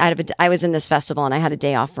like, hey, I was in this festival and I had a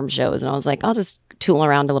day off from shows, and I was like, I'll just tool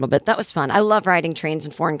around a little bit. That was fun. I love riding trains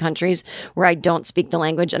in foreign countries where I don't speak the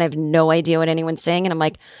language and I have no idea what anyone's saying. And I'm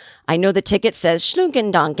like, I know the ticket says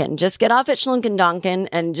Schlunkendonken. Just get off at Schlunkendonken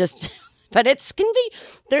and just... But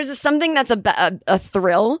there's something that's a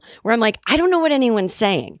thrill where I'm like, I don't know what anyone's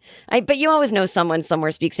saying. But you always know someone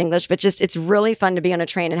somewhere speaks English, but just, it's really fun to be on a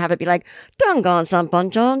train and have it be like, Dongon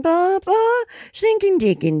Sampan John Baba, Slinkin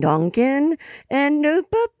Dickin Donkin, and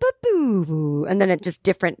boo boo. And then it just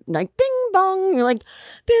different, like bing bong. You're like,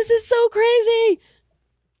 this is so crazy.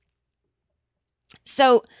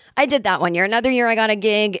 So I did that one year. Another year I got a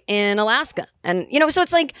gig in Alaska. And, so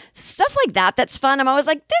it's like stuff like that that's fun. I'm always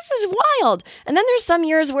like, this is wild. And then there's some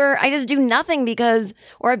years where I just do nothing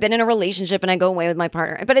or I've been in a relationship and I go away with my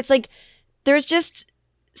partner. But it's like, there's just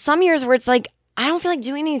some years where it's like, I don't feel like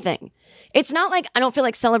doing anything. It's not like I don't feel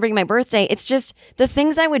like celebrating my birthday. It's just the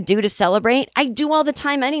things I would do to celebrate, I do all the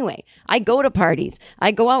time anyway. I go to parties.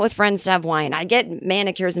 I go out with friends to have wine. I get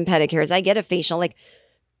manicures and pedicures. I get a facial. Like,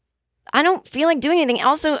 I don't feel like doing anything.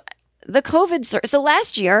 Also, the COVID. So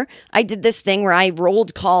last year, I did this thing where I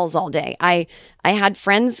rolled calls all day. I had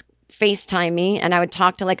friends FaceTime me and I would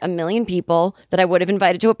talk to like a million people that I would have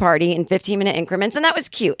invited to a party in 15-minute increments. And that was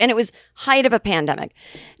cute. And it was height of a pandemic.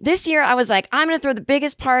 This year I was like, I'm going to throw the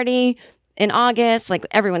biggest party in August, like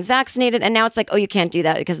everyone's vaccinated. And now it's like, oh, you can't do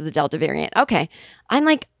that because of the Delta variant. Okay. I'm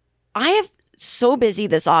like, I have so busy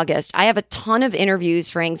this August. I have a ton of interviews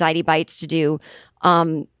for Anxiety Bites to do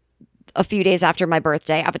a few days after my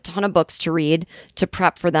birthday. I have a ton of books to read to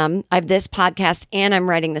prep for them. I have this podcast and I'm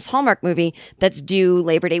writing this Hallmark movie that's due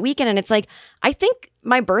Labor Day weekend. And it's like, I think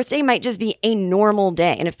my birthday might just be a normal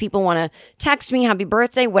day. And if people want to text me happy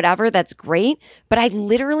birthday, whatever, that's great. But I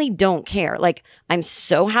literally don't care. Like, I'm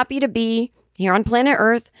so happy to be here on planet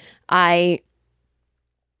Earth. I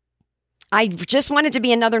just want it to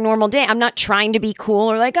be another normal day. I'm not trying to be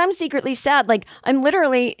cool or like, I'm secretly sad. Like, I'm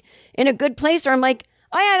literally in a good place where I'm like,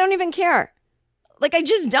 oh yeah, I don't even care. Like, I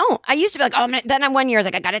just don't. I used to be like, oh, then I'm 1 year. I was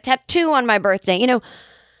like, I got a tattoo on my birthday. You know,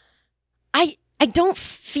 I don't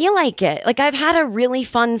feel like it. Like, I've had a really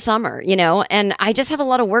fun summer, you know, and I just have a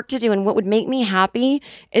lot of work to do. And what would make me happy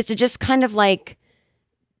is to just kind of like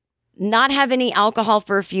not have any alcohol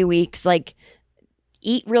for a few weeks, like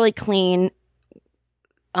eat really clean.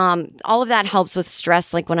 All of that helps with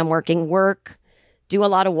stress. Like when I'm work, do a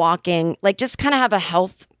lot of walking, like just kind of have a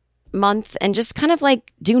health month and just kind of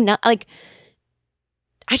like I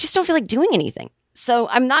just don't feel like doing anything. So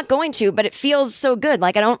I'm not going to, but it feels so good.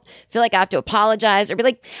 Like I don't feel like I have to apologize or be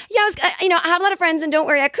like, yeah, I have a lot of friends and don't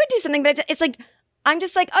worry, I could do something, but it's like, I'm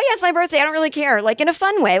just like, oh yeah, it's my birthday. I don't really care. Like in a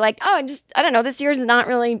fun way. Like, oh, I don't know. This year's not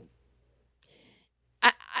really,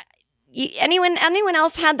 anyone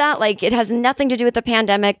else had that? Like it has nothing to do with the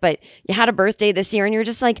pandemic, but you had a birthday this year and you're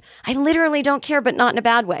just like, I literally don't care, but not in a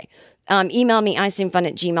bad way. Email me,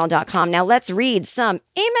 iseemfun@gmail.com. Now let's read some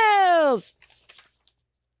emails.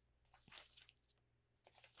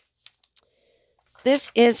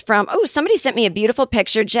 This is from, somebody sent me a beautiful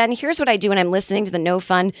picture. Jen, here's what I do when I'm listening to the No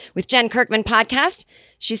Fun with Jen Kirkman podcast.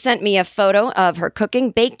 She sent me a photo of her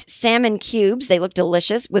cooking baked salmon cubes. They look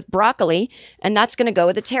delicious with broccoli, and that's going to go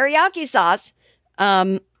with the teriyaki sauce.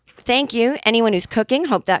 Thank you. Anyone who's cooking,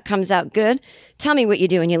 hope that comes out good. Tell me what you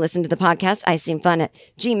do when you listen to the podcast.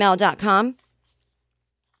 iseemfun@gmail.com.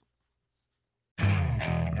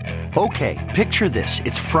 Okay, picture this.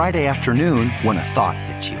 It's Friday afternoon when a thought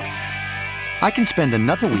hits you. I can spend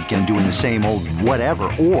another weekend doing the same old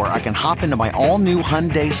whatever, or I can hop into my all-new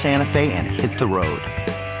Hyundai Santa Fe and hit the road.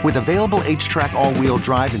 With available H-Track all-wheel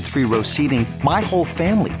drive and 3-row seating, my whole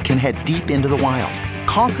family can head deep into the wild.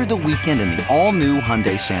 Conquer the weekend in the all-new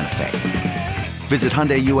Hyundai Santa Fe. Visit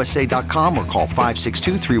HyundaiUSA.com or call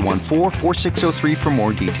 562-314-4603 for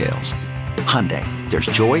more details. Hyundai, there's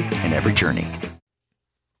joy in every journey.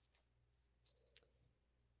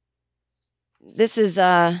 This is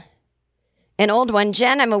an old one.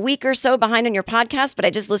 Jen, I'm a week or so behind on your podcast, but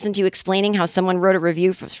I just listened to you explaining how someone wrote a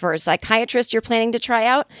review for a psychiatrist you're planning to try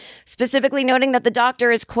out, specifically noting that the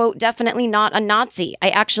doctor is, quote, definitely not a Nazi.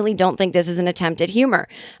 I actually don't think this is an attempt at humor.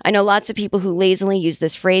 I know lots of people who lazily use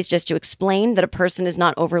this phrase just to explain that a person is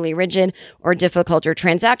not overly rigid or difficult or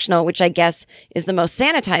transactional, which I guess is the most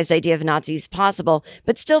sanitized idea of Nazis possible,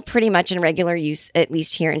 but still pretty much in regular use, at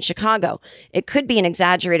least here in Chicago. It could be an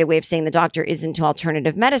exaggerated way of saying the doctor is into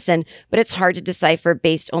alternative medicine, but it's hard to decipher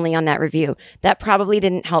based only on that review. That probably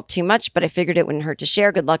didn't help too much, but I figured it wouldn't hurt to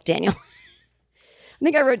share. Good luck, Daniel. I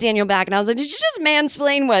think I wrote Daniel back and I was like, did you just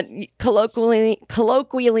mansplain what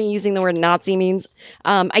colloquially using the word Nazi means?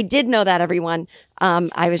 I did know that, everyone.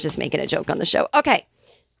 I was just making a joke on the show. Okay.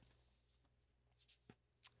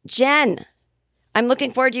 Jen, I'm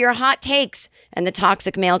looking forward to your hot takes and the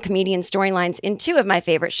toxic male comedian storylines in two of my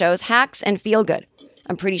favorite shows, Hacks and Feel Good.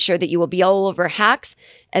 I'm pretty sure that you will be all over Hacks,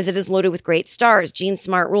 as it is loaded with great stars. Jean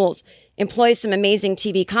Smart rules, employs some amazing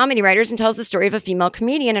TV comedy writers, and tells the story of a female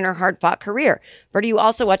comedian in her hard-fought career. But are you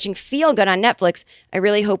also watching Feel Good on Netflix? I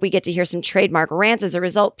really hope we get to hear some trademark rants as a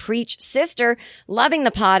result. Preach, sister. Loving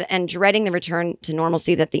the pod and dreading the return to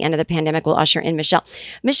normalcy that the end of the pandemic will usher in. Michelle,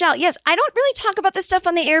 yes, I don't really talk about this stuff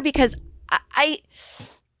on the air because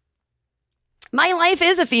my life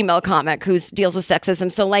is a female comic who deals with sexism.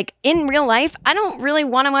 So like in real life, I don't really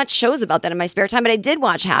want to watch shows about that in my spare time, but I did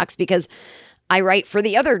watch Hacks because I write for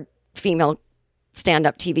the other female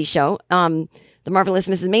stand-up TV show, The Marvelous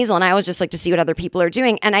Mrs. Maisel, and I always just like to see what other people are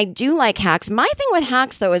doing. And I do like Hacks. My thing with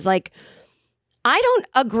Hacks, though, is like, I don't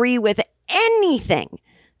agree with anything.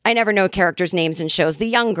 I never know characters' names in shows. The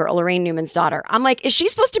young girl, Lorraine Newman's daughter. I'm like, is she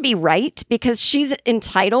supposed to be right? Because she's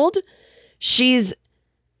entitled. She's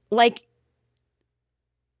like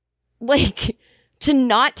to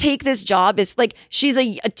not take this job is like, she's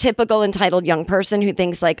a typical entitled young person who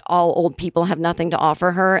thinks like all old people have nothing to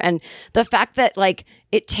offer her. And the fact that like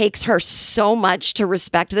it takes her so much to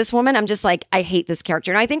respect this woman, I'm just like, I hate this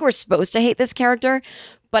character. And I think we're supposed to hate this character,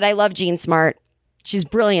 but I love Jean Smart. She's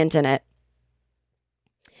brilliant in it.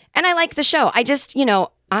 And I like the show. I just,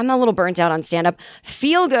 I'm a little burnt out on stand-up.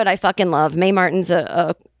 Feel Good, I fucking love. Mae Martin's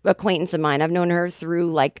a acquaintance of mine. I've known her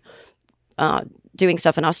through like doing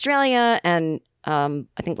stuff in Australia, and I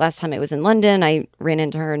think last time I was in London, I ran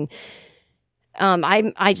into her, and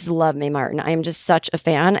I just love Mae Martin. I am just such a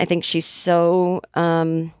fan. I think she's so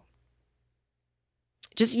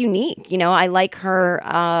just unique. I like her.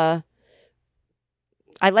 I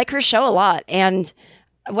like her show a lot, and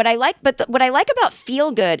what I like about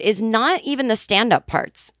Feel Good is not even the stand-up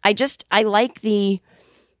parts. I like the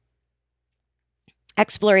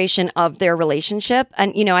exploration of their relationship.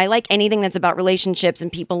 And, I like anything that's about relationships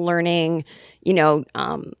and people learning,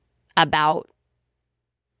 about,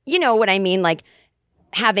 what I mean? Like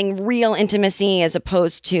having real intimacy as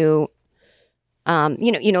opposed to,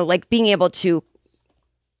 like being able to,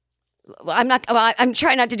 I'm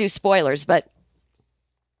trying not to do spoilers, but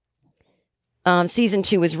season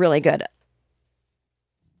 2 was really good.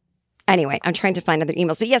 Anyway, I'm trying to find other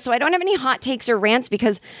emails. But yeah, so I don't have any hot takes or rants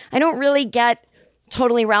because I don't really get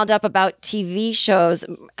totally riled up about TV shows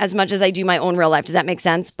as much as I do my own real life. Does that make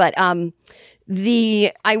sense? But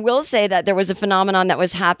I will say that there was a phenomenon that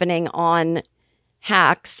was happening on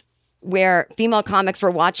Hacks where female comics were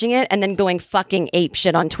watching it and then going fucking ape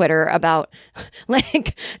shit on Twitter about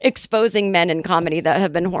like exposing men in comedy that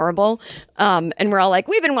have been horrible. And we're all like,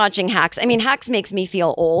 we've been watching Hacks. I mean, Hacks makes me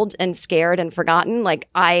feel old and scared and forgotten. Like,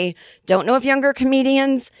 I don't know if younger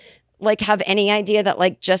comedians like have any idea that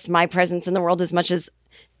like just my presence in the world as much as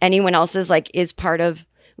anyone else's like is part of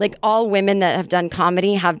like all women that have done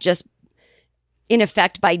comedy have just in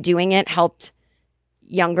effect by doing it helped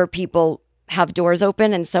younger people have doors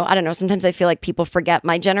open. And so I don't know, sometimes I feel like people forget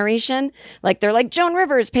my generation. Like they're like, Joan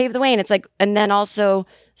Rivers paved the way. And it's like, and then also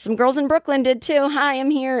some girls in Brooklyn did too. Hi, I'm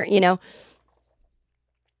here,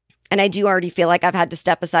 And I do already feel like I've had to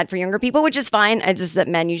step aside for younger people, which is fine. It's just that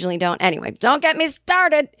men usually don't. Anyway, don't get me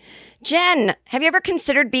started. Jen, have you ever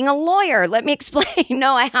considered being a lawyer? Let me explain.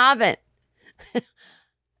 No, I haven't.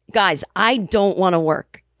 Guys, I don't want to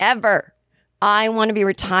work ever. I want to be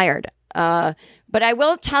retired. But I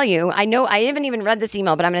will tell you, I know I haven't even read this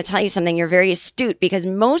email, but I'm going to tell you something. You're very astute because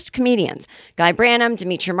most comedians, Guy Branum,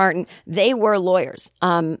 Demetri Martin, they were lawyers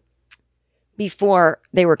before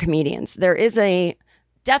they were comedians. There is a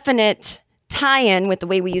definite tie-in with the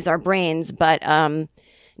way we use our brains, but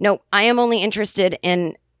no, I am only interested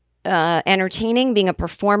in entertaining, being a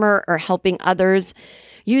performer, or helping others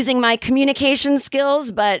using my communication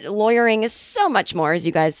skills. But lawyering is so much more, as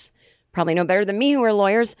you guys probably know better than me who are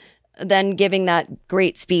lawyers, than giving that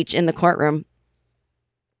great speech in the courtroom,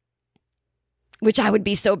 which I would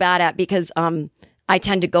be so bad at because I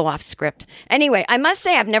tend to go off script. Anyway, I must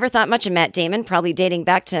say I've never thought much of Matt Damon, probably dating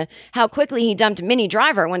back to how quickly he dumped Minnie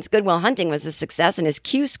Driver once Good Will Hunting was a success and his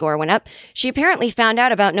Q score went up. She apparently found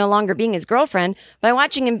out about no longer being his girlfriend by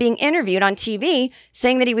watching him being interviewed on TV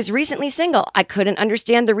saying that he was recently single. I couldn't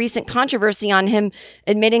understand the recent controversy on him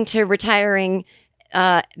admitting to retiring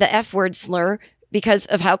the F-word slur because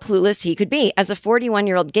of how clueless he could be. As a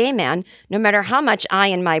 41-year-old gay man, no matter how much I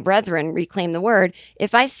and my brethren reclaim the word,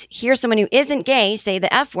 if I hear someone who isn't gay say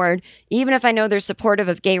the F word, even if I know they're supportive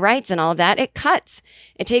of gay rights and all of that, it cuts.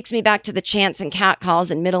 It takes me back to the chants and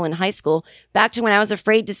catcalls in middle and high school, back to when I was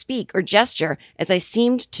afraid to speak or gesture, as I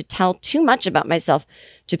seemed to tell too much about myself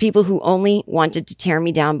to people who only wanted to tear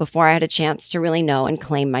me down before I had a chance to really know and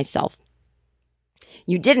claim myself.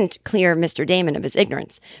 You didn't clear Mr. Damon of his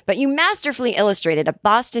ignorance, but you masterfully illustrated a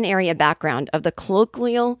Boston area background of the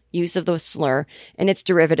colloquial use of the slur and its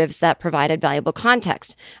derivatives that provided valuable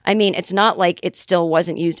context. I mean, it's not like it still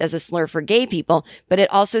wasn't used as a slur for gay people, but it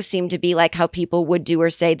also seemed to be like how people would do or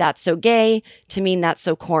say that's so gay to mean that's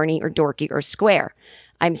so corny or dorky or square.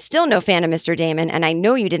 I'm still no fan of Mr. Damon, and I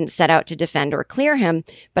know you didn't set out to defend or clear him,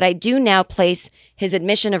 but I do now place his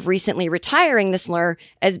admission of recently retiring the slur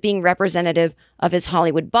as being representative of his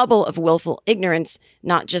Hollywood bubble of willful ignorance,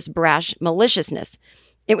 not just brash maliciousness.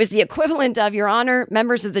 It was the equivalent of, Your Honor,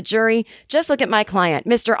 members of the jury, just look at my client,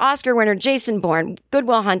 Mr. Oscar winner Jason Bourne, Good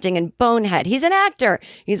Will Hunting, and Bonehead. He's an actor.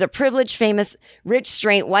 He's a privileged, famous, rich,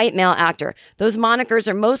 straight, white male actor. Those monikers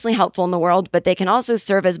are mostly helpful in the world, but they can also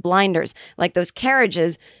serve as blinders, like those carriage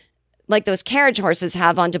horses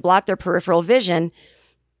have on to block their peripheral vision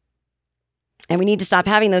And we need to stop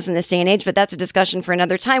having those in this day and age, but that's a discussion for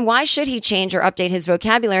another time. Why should he change or update his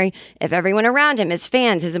vocabulary if everyone around him, his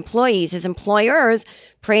fans, his employees, his employers,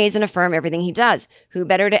 praise and affirm everything he does? Who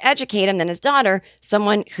better to educate him than his daughter,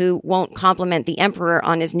 someone who won't compliment the emperor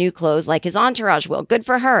on his new clothes like his entourage will? Good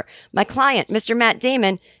for her. My client, Mr. Matt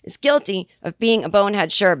Damon, is guilty of being a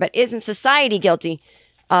bonehead, sure, but isn't society guilty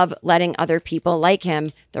of letting other people like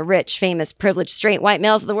him, the rich, famous, privileged, straight white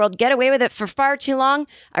males of the world, get away with it for far too long?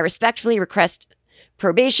 I respectfully request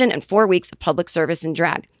probation and 4 weeks of public service in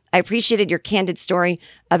drag. I appreciated your candid story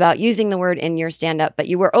about using the word in your stand-up, but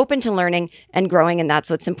you were open to learning and growing, and that's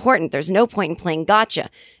what's important. There's no point in playing gotcha.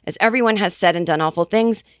 As everyone has said and done awful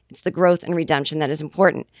things, it's the growth and redemption that is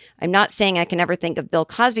important. I'm not saying I can ever think of Bill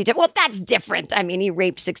Cosby. Well, that's different. I mean, he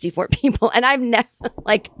raped 64 people, and I've never,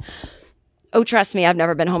 oh, trust me, I've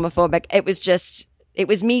never been homophobic. It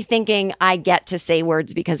was me thinking I get to say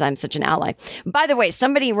words because I'm such an ally. By the way,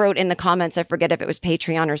 somebody wrote in the comments, I forget if it was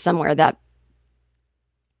Patreon or somewhere, that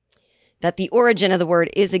the origin of the word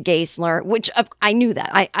is a gay slur, which I knew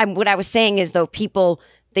that. What I was saying is, though, people,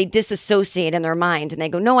 they disassociate in their mind and they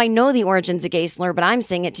go, no, I know the origin's a gay slur, but I'm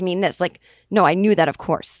saying it to mean this. No, I knew that, of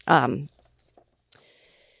course. But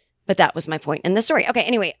that was my point in the story. Okay,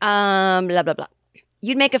 anyway, blah, blah, blah.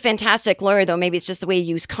 You'd make a fantastic lawyer, though. Maybe it's just the way you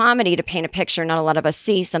use comedy to paint a picture. Not a lot of us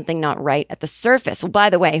see something not right at the surface. Well, by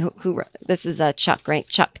the way, who this is Chuck, right?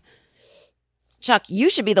 Chuck, you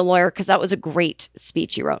should be the lawyer because that was a great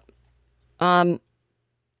speech you wrote. To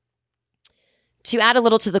add a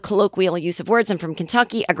little to the colloquial use of words, I'm from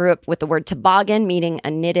Kentucky. I grew up with the word toboggan, meaning a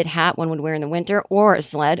knitted hat one would wear in the winter, or a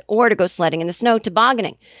sled, or to go sledding in the snow,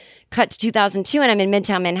 tobogganing. Cut to 2002 and I'm in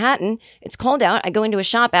Midtown Manhattan. It's cold out. I go into a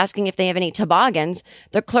shop asking if they have any toboggans.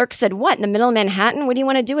 The clerk said, what, in the middle of Manhattan? What do you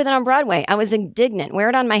want to do with it on Broadway? I was indignant. Wear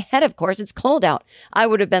it on my head, of course. It's cold out. I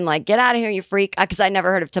would have been like, get out of here, you freak, because I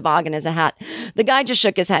never heard of toboggan as a hat. The guy just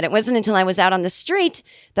shook his head. It wasn't until I was out on the street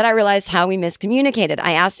that I realized how we miscommunicated.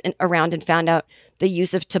 I asked around and found out the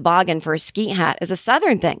use of toboggan for a ski hat is a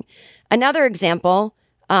Southern thing. Another example,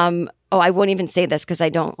 I won't even say this because I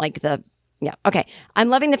don't like the... Yeah. Okay. I'm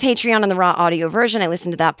loving the Patreon on the raw audio version. I listen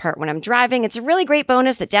to that part when I'm driving. It's a really great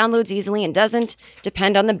bonus that downloads easily and doesn't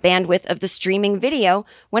depend on the bandwidth of the streaming video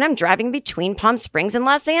when I'm driving between Palm Springs and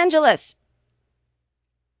Los Angeles.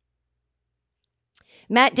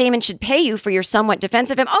 Matt Damon should pay you for your somewhat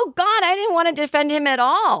defensive him. Oh God, I didn't want to defend him at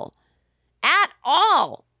all. At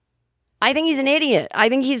all. I think he's an idiot. I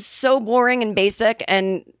think he's so boring and basic,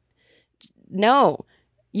 and no.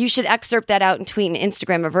 You should excerpt that out and tweet and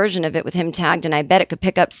Instagram a version of it with him tagged, and I bet it could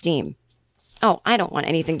pick up steam. Oh, I don't want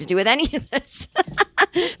anything to do with any of this.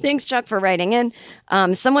 Thanks, Chuck, for writing in.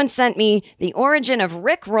 Someone sent me the origin of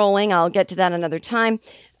Rickrolling. I'll get to that another time.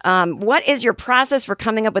 What is your process for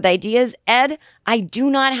coming up with ideas? Ed, I do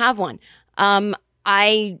not have one.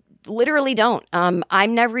 I literally don't.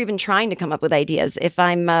 I'm never even trying to come up with ideas. If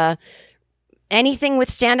I'm anything with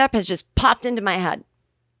stand-up has just popped into my head.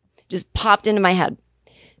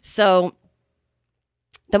 So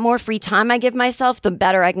the more free time I give myself, the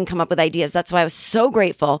better I can come up with ideas. That's why I was so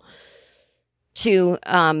grateful to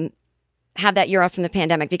have that year off from the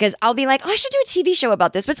pandemic, because I'll be like, oh, I should do a TV show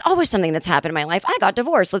about this, but it's always something that's happened in my life. I got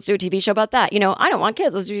divorced. Let's do a TV show about that. I don't want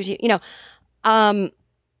kids. Let's do a TV,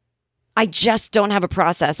 I just don't have a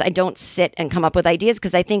process. I don't sit and come up with ideas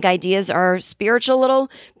because I think ideas are spiritual little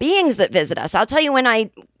beings that visit us. I'll tell you, when I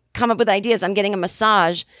come up with ideas, I'm getting a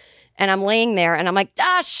massage and I'm laying there and I'm like,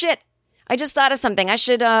 shit, I just thought of something. I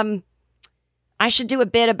should do a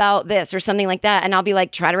bit about this or something like that. And I'll be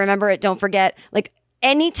like, try to remember it. Don't forget. Like,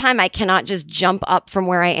 anytime I cannot just jump up from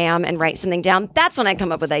where I am and write something down, that's when I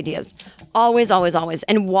come up with ideas. Always, always, always.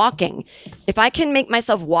 And walking. If I can make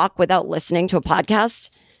myself walk without listening to a podcast,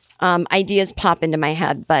 ideas pop into my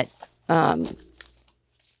head. But I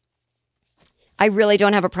really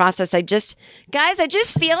don't have a process. I just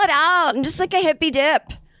feel it out. I'm just like a hippie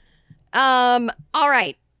dip. All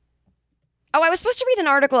right. Oh, I was supposed to read an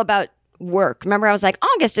article about work. Remember, I was like,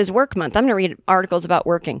 August is work month. I'm going to read articles about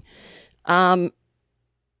working.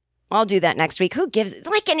 I'll do that next week. Who gives,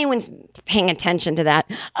 like anyone's paying attention to that?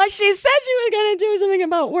 She said she was going to do something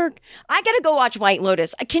about work. I got to go watch White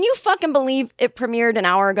Lotus. Can you fucking believe it premiered an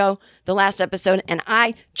hour ago, the last episode, and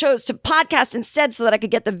I chose to podcast instead so that I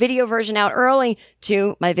could get the video version out early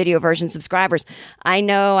to my video version subscribers. I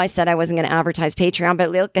know I said I wasn't going to advertise Patreon,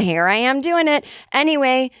 but look, here I am doing it.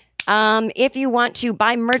 Anyway, if you want to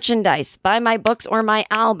buy merchandise, buy my books or my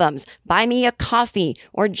albums, buy me a coffee,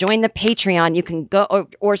 or join the Patreon, you can go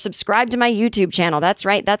or subscribe to my YouTube channel. That's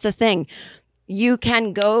right. That's a thing. You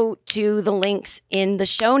can go to the links in the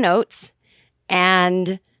show notes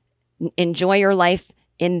and enjoy your life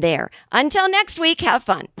in there. Until next week, have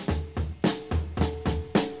fun.